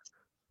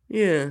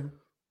 Yeah.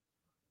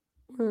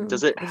 Well,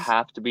 Does it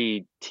have to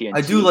be TNT?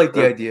 I do like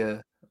the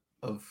idea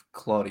of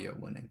Claudio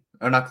winning.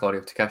 Or not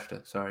Claudio,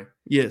 Takeshita, sorry.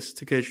 Yes,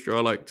 Takeshita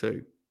I like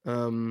too.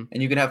 And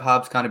you can have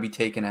Hobbs kind of be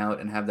taken out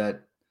and have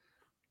that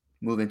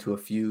move into a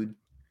feud,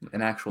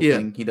 an actual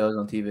thing he does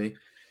on TV.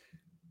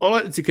 I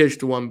like the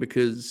Takeshita one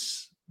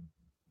because,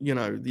 you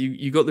know,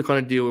 you got the kind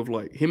of deal of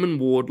like him and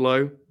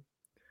Wardlow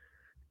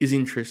is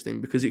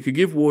interesting because it could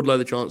give Wardlow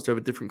the chance to have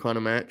a different kind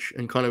of match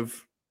and kind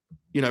of,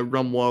 you know,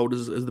 run wild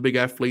as the big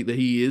athlete that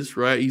he is,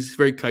 right? He's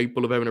very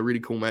capable of having a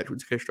really cool match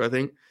with Takeshita, I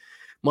think.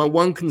 My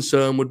one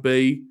concern would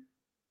be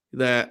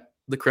that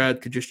the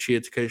crowd could just cheer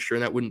Takeshita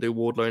and that wouldn't do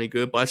Wardlow any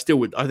good, but I still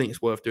would. I think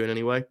it's worth doing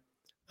anyway.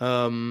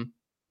 I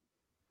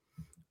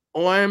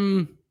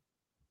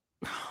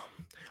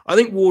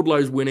think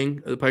Wardlow's winning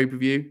at the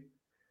pay-per-view.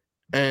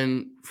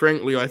 And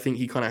frankly, I think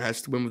he kind of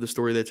has to win with the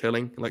story they're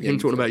telling. Like him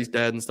talking about his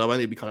dad and stuff, I think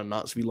it'd be kind of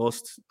nuts if he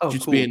lost.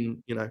 Just cool.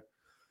 Being, you know,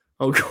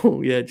 oh,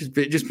 cool. Yeah,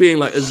 just being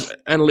like as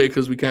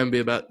analytical as we can be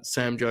about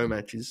Sam Joe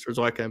matches, or as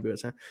I can be about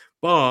Sam.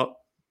 But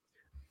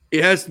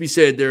it has to be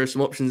said, there are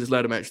some options in this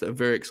ladder match that are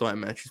very exciting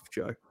matches for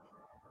Joe.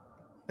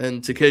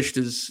 And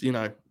Takeshita's, you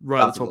know,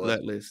 right at the top of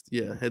that list.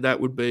 Yeah,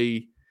 that would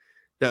be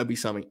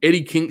something.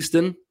 Eddie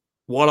Kingston,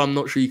 while I'm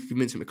not sure you can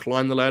convince him to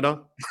climb the ladder,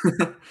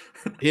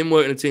 him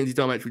working a TNT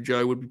title match with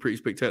Joe would be pretty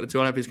spectacular too.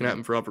 I don't know if it's going to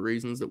happen for other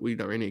reasons that we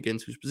don't really get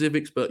into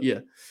specifics, but yeah.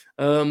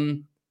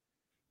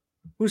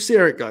 We'll see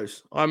how it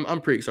goes.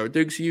 I'm pretty excited.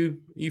 Dukes, you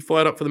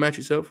fired up for the match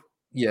yourself?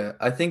 Yeah,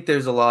 I think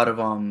there's a lot of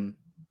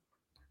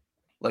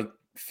like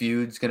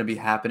feuds going to be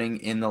happening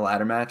in the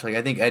ladder match. Like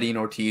I think Eddie and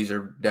Ortiz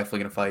are definitely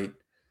going to fight.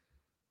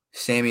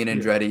 Sammy and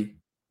Andretti. Yeah.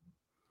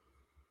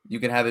 You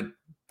can have it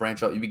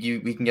branch out. We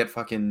can get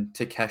fucking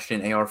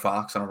Takeshita and AR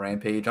Fox on a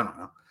Rampage. I don't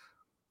know.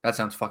 That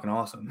sounds fucking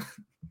awesome.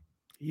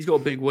 He's got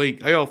a big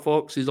week. AR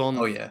Fox is on.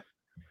 Oh yeah.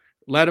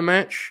 Ladder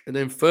match, and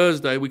then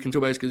Thursday we can talk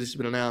about this because this has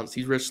been announced.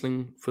 He's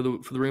wrestling for the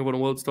Ring of Honor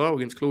World title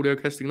against Claudio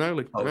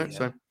Castagnoli. Oh, right? Yeah.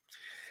 So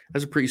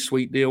that's a pretty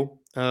sweet deal.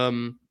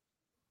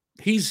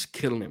 He's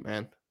killing it,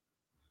 man.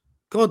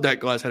 God,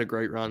 that guy's had a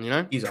great run. You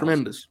know, he's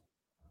tremendous.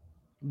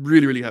 Awesome.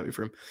 Really, really happy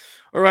for him.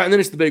 All right, and then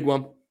it's the big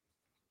one: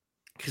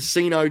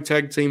 Casino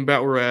Tag Team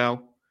Battle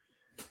Royale.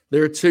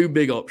 There are two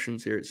big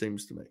options here, it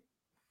seems to me.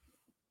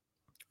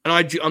 And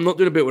I'm not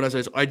doing a bit when I say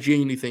this. I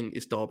genuinely think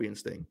it's Darby and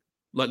Sting,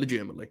 like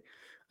legitimately.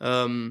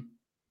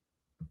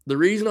 The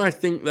reason I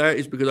think that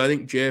is because I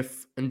think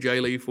Jeff and Jay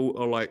Lethal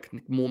are like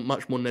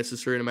much more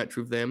necessary in a match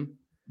with them.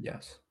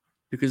 Yes.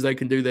 Because they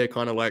can do their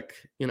kind of like,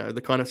 you know,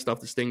 the kind of stuff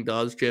that Sting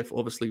does. Jeff,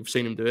 obviously, we've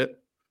seen him do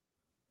it.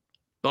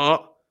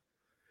 But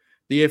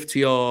the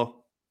FTR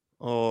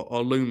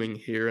are looming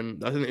here,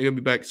 and I think they're going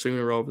to be back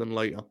sooner rather than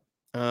later.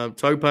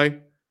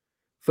 Tope,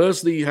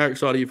 firstly, how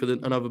excited are you for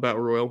another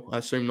Battle Royal? I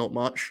assume not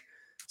much.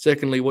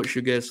 Secondly, what's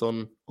your guess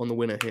on the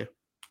winner here?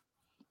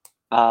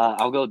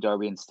 I'll go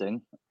Darby and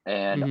Sting,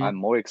 and I'm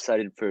more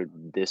excited for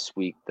this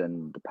week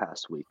than the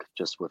past week,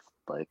 just with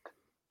like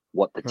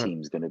what the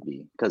team's going to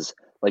be. Because,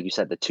 like you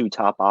said, the two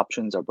top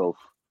options are both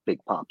big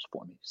pops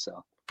for me.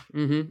 So,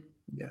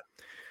 yeah,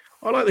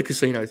 I like the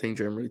casino thing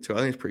generally too. I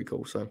think it's pretty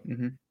cool. So,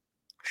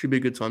 should be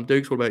a good time.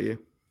 Dukes, what about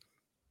you?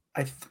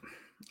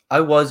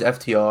 I was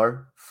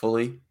FTR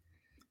fully.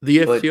 The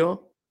FTR?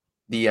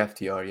 The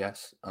FTR,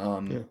 yes.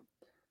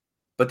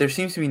 But there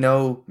seems to be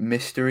no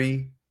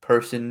mystery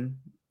person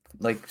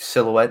like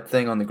silhouette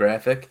thing on the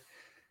graphic.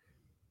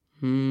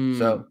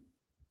 So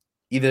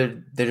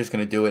either they're just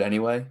gonna do it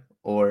anyway,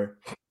 or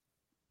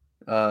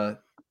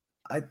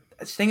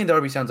Sting and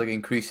Darby sounds like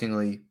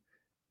increasingly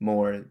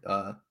more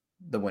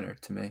the winner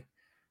to me.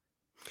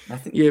 I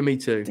think me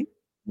too. I think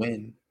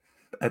win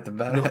at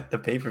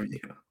the pay-per-view.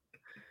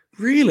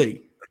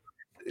 Really?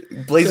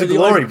 Blaze of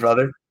glory,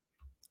 brother.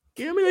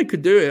 Yeah, I mean they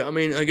could do it. I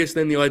mean, I guess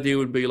then the idea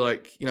would be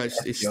like, you know,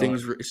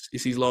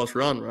 it's his last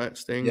run, right?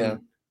 Sting. Yeah.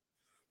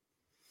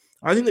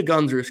 I think the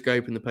Guns are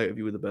escaping the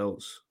pay-per-view with the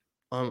belts.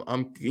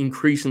 I'm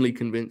increasingly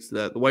convinced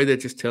that the way they're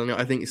just telling it,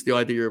 I think it's the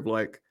idea of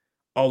like,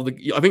 I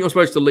think I'm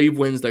supposed to leave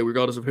Wednesday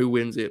regardless of who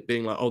wins it,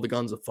 being like, the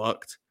Guns are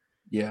fucked.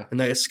 Yeah. And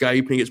they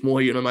escape and he gets more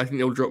heat on them. I think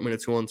they'll drop him in a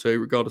 2-on-2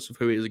 regardless of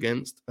who he is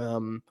against.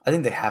 I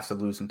think they have to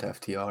lose him to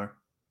FTR.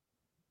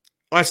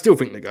 I still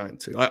think they're going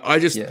to.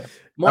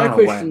 My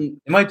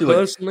question, they might do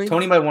personally,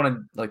 Tony might want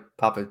to like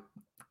pop a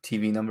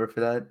TV number for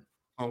that.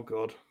 Oh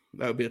God,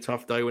 that would be a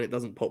tough day when it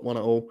doesn't pop one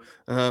at all.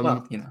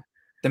 Well, you know,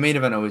 the main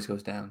event always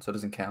goes down, so it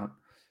doesn't count.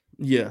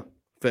 Yeah,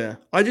 fair.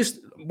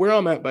 Where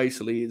I'm at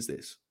basically is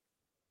this.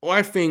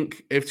 I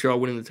think FTR are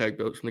winning the tag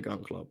belts from the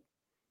Gun Club,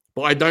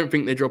 but I don't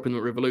think they're dropping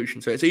the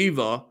Revolution. So it's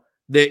either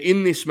they're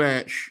in this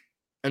match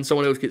and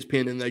someone else gets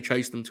pinned and they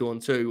chase them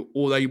 2-on-2,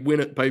 or they win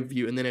at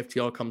pay-per-view and then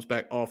FTR comes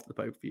back after the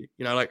pay-per-view.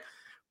 You know, like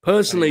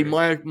personally,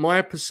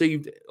 my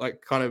perceived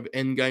like kind of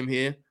end game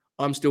here,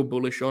 I'm still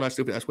bullish on. I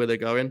still think that's where they're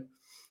going.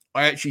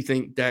 I actually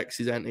think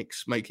Dax's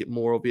antics make it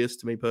more obvious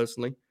to me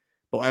personally,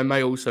 but I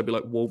may also be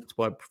like warped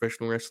by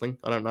professional wrestling.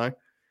 I don't know.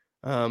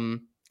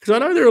 Because I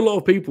know there are a lot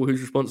of people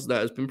whose response to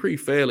that has been pretty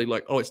fairly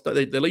like, oh,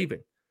 they're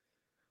leaving.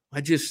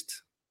 I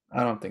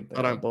don't think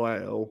I don't buy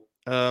it at all.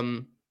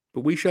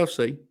 But we shall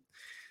see.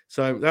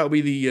 So that'll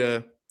be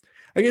the.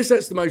 I guess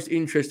that's the most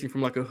interesting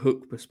from like a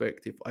Hook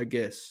perspective. I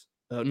guess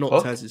not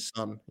Hook? Taz's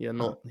son. Yeah,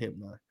 not him.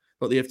 No,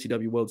 not the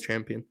FTW World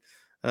Champion.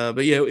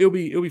 But yeah, it'll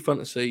be fun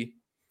to see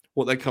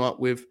what they come up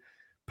with.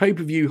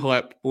 Pay-per-view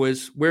hype,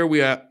 boys. Where are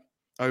we at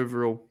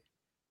overall?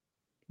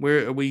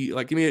 Where are we?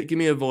 Like, give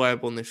me a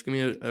vibe on this. Give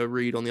me a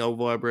read on the old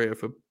vibrator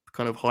for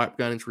kind of hype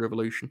going into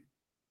Revolution.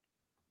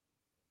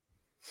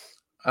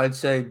 I'd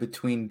say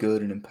between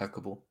good and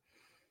impeccable.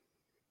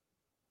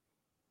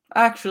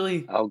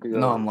 Actually,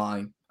 no, I'm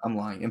lying.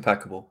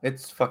 Impeccable.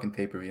 It's fucking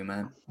pay-per-view,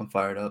 man. I'm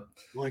fired up.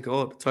 My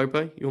God,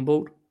 Tope, you on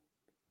board?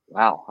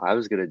 Wow, I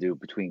was gonna do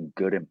between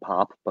good and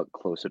pop, but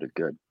closer to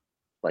good,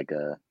 like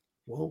a.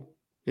 Whoa,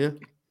 yeah.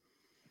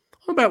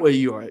 How about where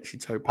you are actually,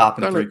 Tope? Pop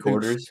in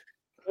 3/4.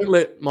 Don't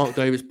let Mark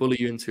Davis bully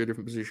you into a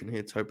different position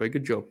here, Tope.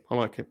 Good job. I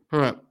like it. All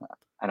right.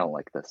 I don't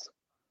like this.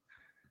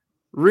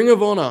 Ring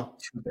of Honor.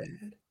 Too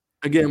bad.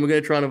 Again, we're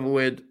going to try and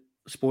avoid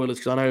spoilers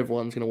because I know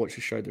everyone's going to watch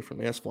the show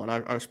differently. That's fine. I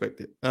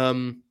respect it.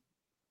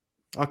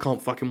 I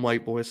can't fucking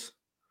wait, boys.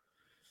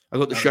 I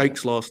got the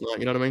shakes last night.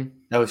 You know what I mean?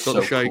 That was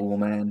so cool,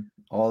 man.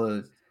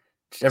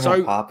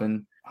 Everyone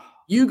popping.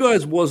 You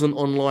guys wasn't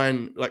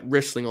online, like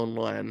wrestling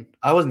online.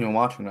 I wasn't even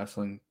watching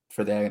wrestling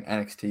for the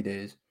NXT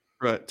days.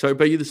 Right.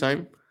 Tope, you the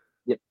same?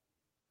 Yep.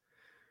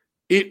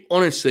 It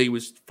honestly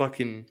was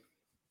fucking...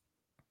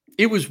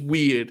 It was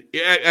weird.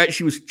 It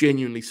actually was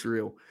genuinely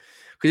surreal.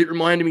 Because it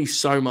reminded me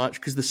so much,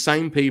 because the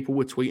same people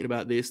were tweeting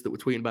about this that were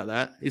tweeting about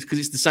that. It's because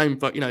it's the same,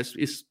 you know,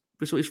 it's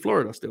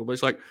Florida still, but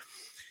it's like,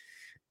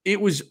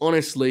 it was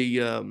honestly,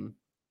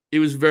 it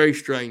was very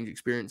strange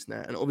experiencing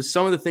that. And obviously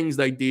some of the things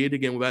they did,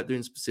 again, without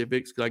doing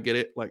specifics, because I get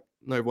it, like,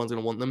 no one's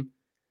going to want them,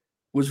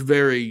 was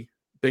very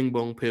bing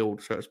bong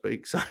pilled, so to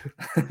speak. So,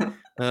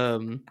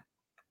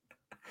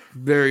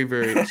 very,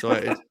 very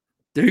excited.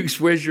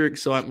 Dukes, where's your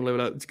excitement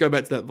level? Let's go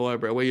back to that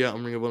vibrator. Where you at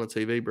on Ring of Honor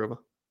TV, brother?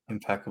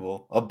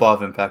 Impeccable.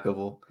 Above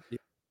impeccable. Yeah.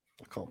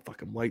 I can't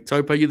fucking wait.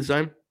 Tope, you the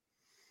same?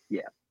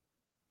 Yeah.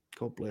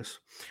 God bless.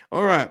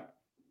 All right.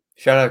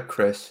 Shout out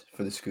Chris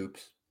for the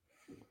scoops.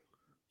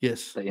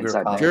 Yes. The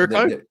inside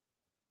Jericho?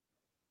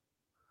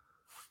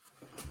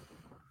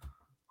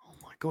 Oh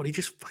my God.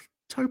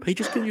 Tope,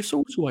 just get your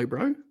sauce away,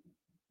 bro.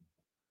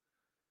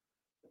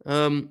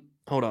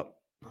 Hold up.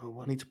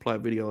 Oh, I need to play a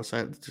video. I was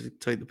saying to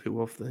take the pill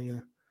off there. Yeah.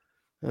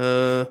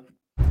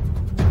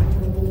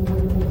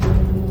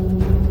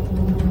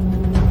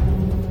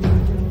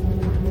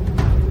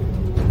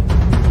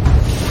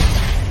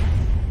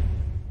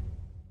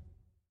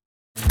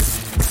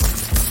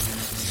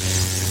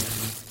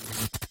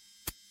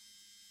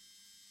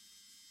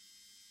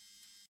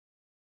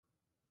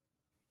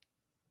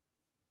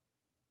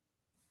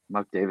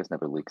 Mark Davis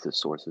never leaks his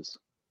sources.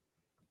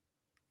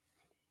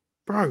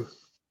 Bro.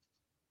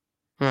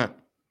 All right.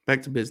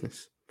 Back to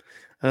business.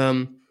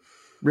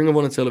 Ring of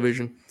Honor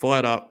television,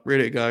 fired up,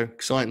 ready to go,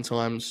 exciting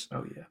times.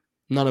 Oh, yeah.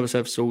 None of us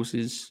have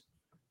sources.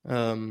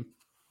 There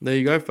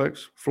you go,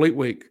 folks. Fleet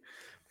Week.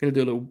 I'm going to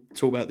do a little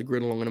talk about the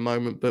grid along in a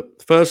moment.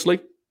 But firstly,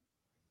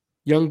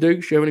 Young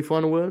Dukes, you have any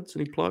final words?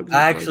 Any plugs?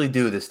 I actually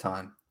do this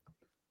time.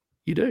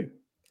 You do? Okay.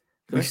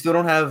 We still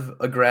don't have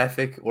a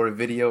graphic or a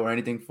video or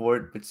anything for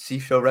it, but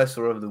C-Show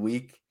Wrestler of the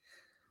Week,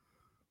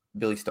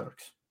 Billy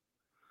Starks.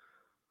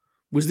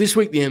 Was this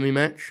week the Emmy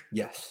match?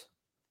 Yes.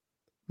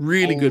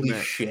 Really Holy good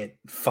match. Shit.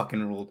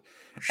 Fucking ruled.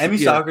 Emmy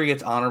Soccer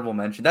gets honorable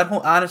mention. That whole,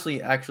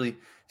 honestly,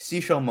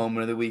 C-Show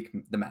moment of the week,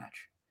 the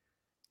match.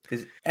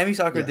 Because Emmy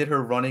Soccer did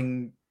her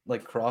running,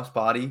 like,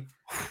 crossbody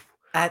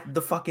at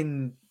the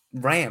fucking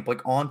ramp,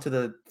 like, onto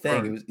the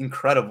thing. It was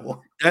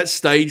incredible. That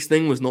stage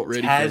thing was not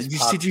ready.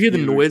 Did you hear the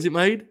noise it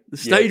made? The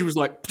stage was,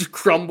 like, just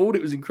crumbled.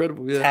 It was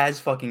incredible. Yeah. Taz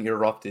fucking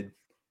erupted.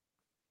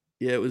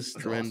 Yeah, it was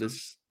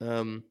tremendous.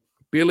 Awesome.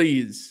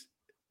 Billy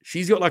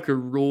she's got like a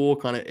raw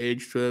kind of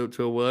edge to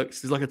her work.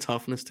 There's like a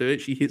toughness to it.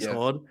 She hits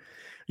hard.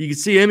 You can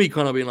see Emmy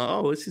kind of being like,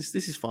 "Oh, this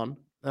is fun."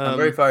 I'm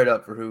very fired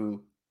up for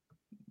who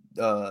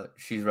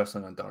she's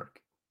wrestling on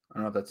Dark. I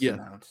don't know if that's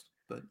announced,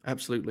 but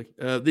absolutely.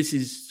 This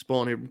is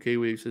Spawn here from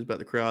Kiwi who says about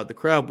the crowd. The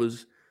crowd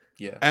was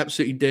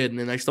absolutely dead, and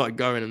then they started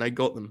going, and they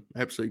got them.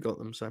 Absolutely got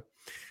them. So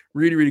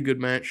really, really good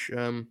match.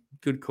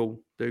 Good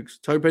call, Dukes.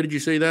 Tope, did you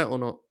see that or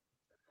not?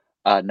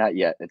 Not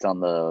yet. It's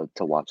on the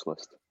to watch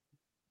list.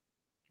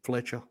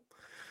 Fletcher.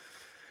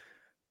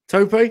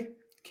 Tope,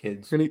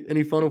 kids.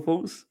 Any final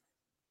thoughts?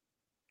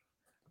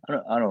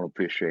 I don't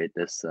appreciate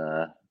this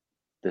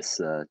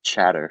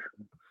chatter.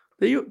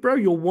 Bro,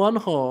 you're one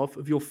half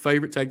of your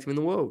favorite tag team in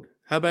the world.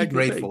 How bad can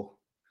it be?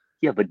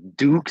 Yeah, but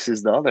Dukes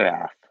is the other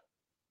half.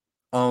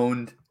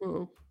 Owned.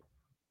 Oh.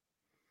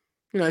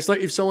 It's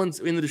like if someone's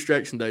in the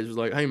distraction days was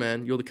like, "Hey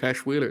man, you're the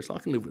Cash Wheeler." It's like,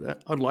 I can live with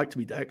that. I'd like to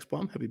be Dax, but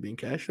I'm happy being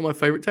Cash. They're my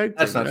favorite tag team.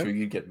 That's not true.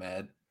 You'd get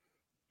mad.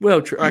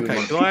 Well, true. Okay.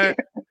 would Do I?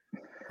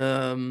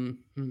 I'm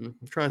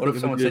trying to What think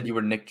if someone said you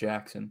were Nick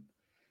Jackson?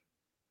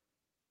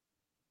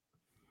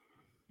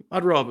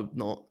 I'd rather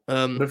not.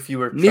 What if you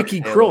were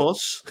Nikki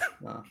Cross?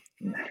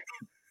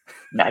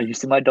 Now you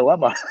see my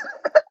dilemma.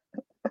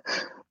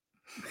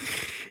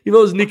 If I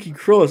was Nikki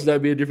Cross,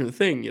 that'd be a different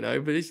thing,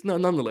 but it's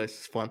nonetheless,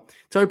 it's fine.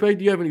 Tope,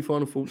 do you have any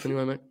final thoughts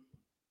anyway, mate?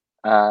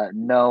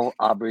 No,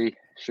 Aubrey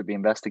should be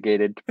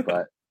investigated,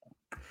 but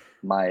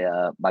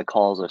my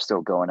calls are still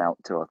going out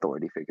to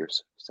authority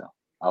figures, so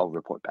I'll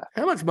report back.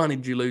 How much money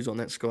did you lose on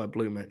that Sky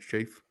Blue match,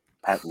 Chief?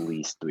 At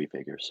least 3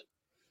 figures.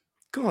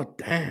 God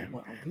damn,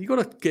 man. You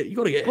gotta get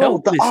Bro,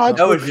 help. the odds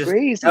that were was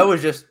crazy. That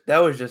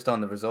was just on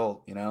the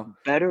result,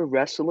 Better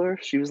wrestler.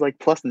 She was like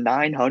plus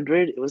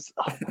 900. It was,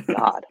 oh my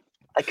God.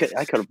 I could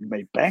have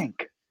made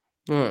bank.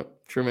 All right,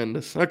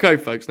 tremendous. Okay,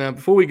 folks. Now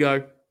before we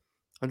go,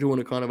 I do want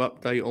to kind of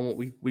update on what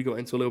we got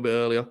into a little bit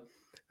earlier.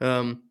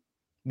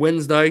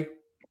 Wednesday,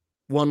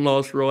 one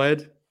last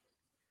ride.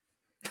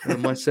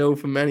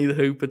 Myself and Manny the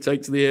Hooper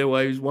take to the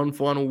airwaves. One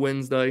final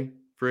Wednesday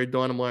for a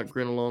Dynamite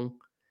Grin Along.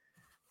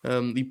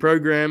 The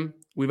program,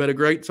 we've had a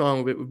great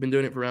time with it. We've been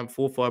doing it for around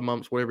 4 or 5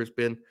 months, whatever it's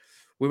been.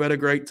 We've had a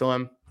great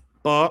time,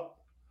 but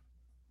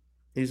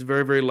it's a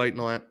very, very late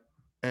night,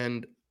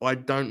 and I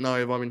don't know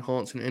if I'm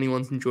enhancing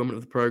anyone's enjoyment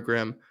of the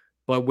program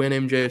by when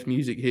MJF's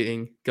music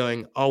hitting,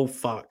 going, oh,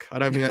 fuck. I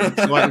don't think that's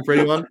exciting for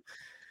anyone.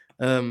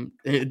 In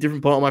a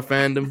different part of my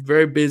fandom,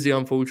 very busy,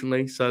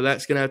 unfortunately, so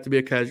that's going to have to be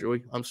a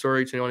casualty. I'm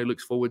sorry to anyone who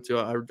looks forward to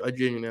it. I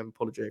genuinely am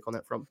apologetic on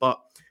that front, but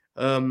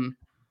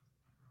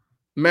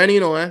Manny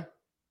and I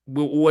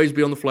will always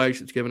be on the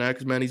flagship together now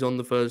because Manny's on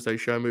the Thursday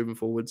show moving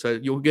forward, so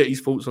you'll get his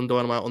thoughts on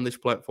Dynamite on this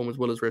platform as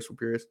well as Wrestle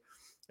Purist,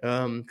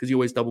 because he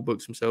always double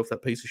books himself,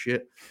 that piece of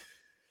shit.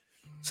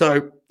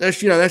 So that's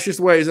just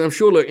the way it is. And I'm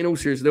sure, look, in all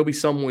seriousness, there'll be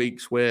some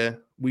weeks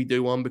where we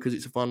do one because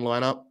it's a fun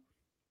lineup.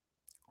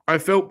 I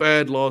felt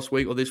bad last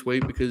week or this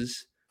week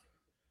because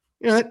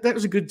that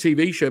was a good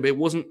TV show, but it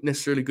wasn't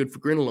necessarily good for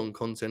Grin Along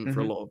content for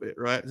a lot of it,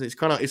 right?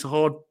 It's a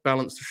hard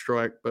balance to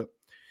strike, but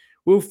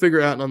we'll figure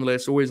it out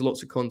nonetheless. Always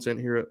lots of content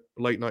here at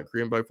Late Night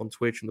Grin, both on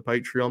Twitch and the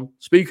Patreon.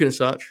 Speaking of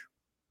such,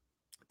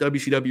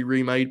 WCW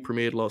Remade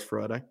premiered last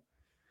Friday.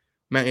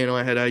 Matty and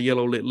I had our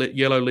yellow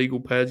legal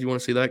pads. You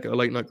want to see that? Go to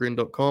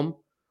latenightgrin.com.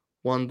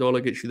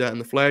 $1 gets you that in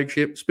the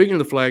flagship. Speaking of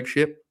the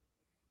flagship,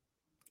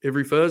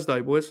 every Thursday,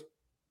 boys.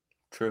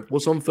 True.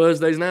 What's on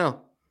Thursdays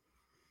now?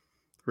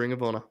 Ring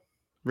of Honor.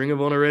 Ring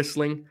of Honor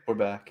Wrestling. We're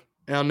back.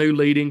 Our new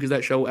leading, because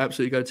that show will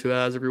absolutely go 2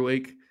 hours every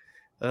week.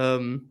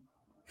 Going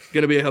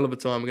to be a hell of a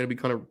time. We're going to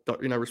be kind of,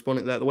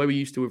 responding to that the way we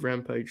used to with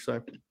Rampage.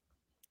 So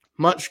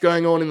much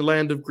going on in the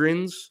land of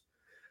grins.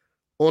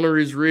 Honor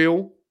is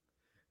real.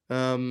 I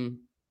don't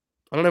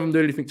have them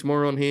do anything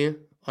tomorrow on here.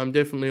 I'm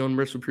definitely on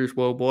Wrestle Purist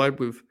Worldwide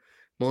with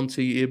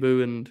Monty,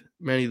 Ibu, and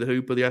Manny the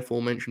Hooper, the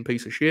aforementioned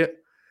piece of shit.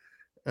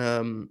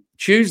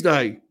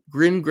 Tuesday,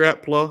 Grin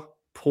Grappler,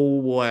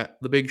 Paul White,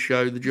 the big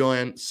show, the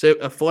giant.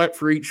 A fight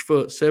for each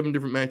foot, 7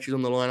 different matches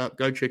on the lineup.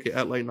 Go check it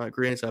out, Late Night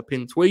Grin. It's our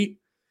pinned tweet.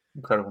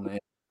 Incredible name.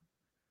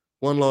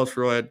 One last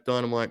ride,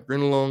 Dynamite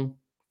Grin Along.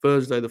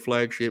 Thursday, the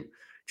flagship.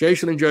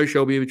 Jason and Joe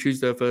shall be either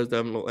Tuesday or Thursday. I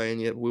haven't looked that in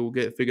yet. We will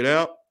get it figured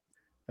out.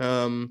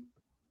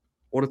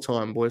 What a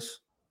time, boys.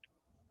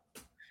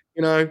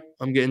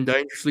 I'm getting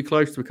dangerously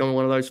close to becoming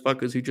one of those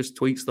fuckers who just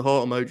tweets the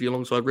heart emoji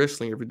alongside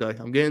wrestling every day.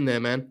 I'm getting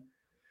there, man.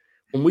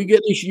 When we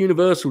get this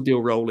Universal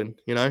deal rolling,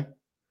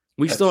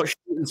 we start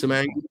shooting some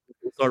angles,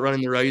 start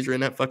running the razor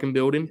in that fucking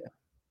building. Yeah.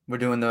 We're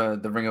doing the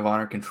Ring of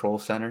Honor Control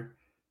Center.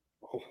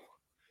 Oh,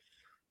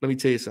 let me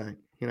tell you something.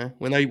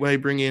 When they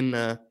bring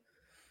in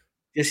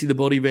Jesse the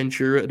Body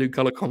Ventura to do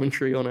color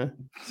commentary on a.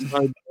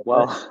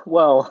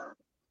 Well,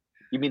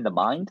 you mean the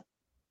mind?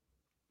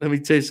 Let me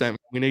tell you something.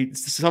 We need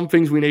some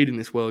things we need in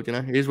this world.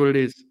 Here's what it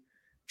is: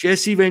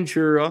 Jesse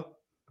Ventura,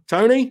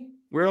 Tony,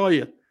 where are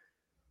you?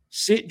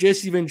 Sit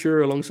Jesse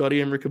Ventura alongside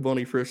Ian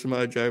Riccaboni for a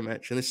Samoa Joe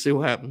match, and let's see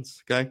what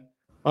happens. Okay,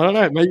 I don't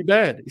know. It may be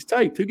bad. It's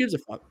taped. Who gives a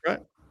fuck,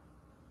 right?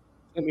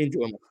 Let me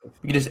enjoy myself. You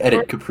can just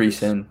edit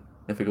Caprice in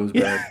if it goes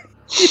bad.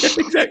 Yeah,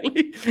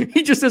 exactly.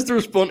 He just has to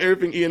respond to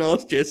everything Ian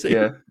asks Jesse.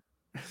 Yeah.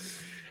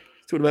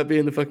 Talking about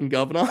being the fucking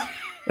governor.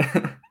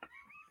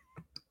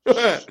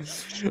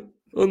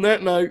 On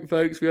that note,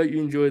 folks, we hope you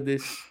enjoyed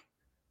this.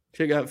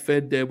 Check out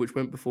Fed Deb, which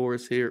went before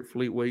us here at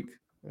Fleet Week.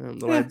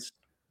 The lads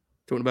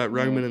talking about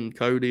Roman and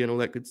Cody and all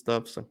that good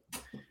stuff. So,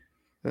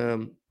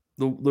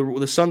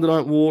 the Sunday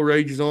Night War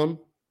rages on.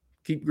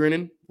 Keep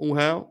grinning. All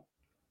how.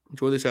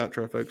 Enjoy this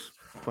outro, folks.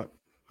 Bye.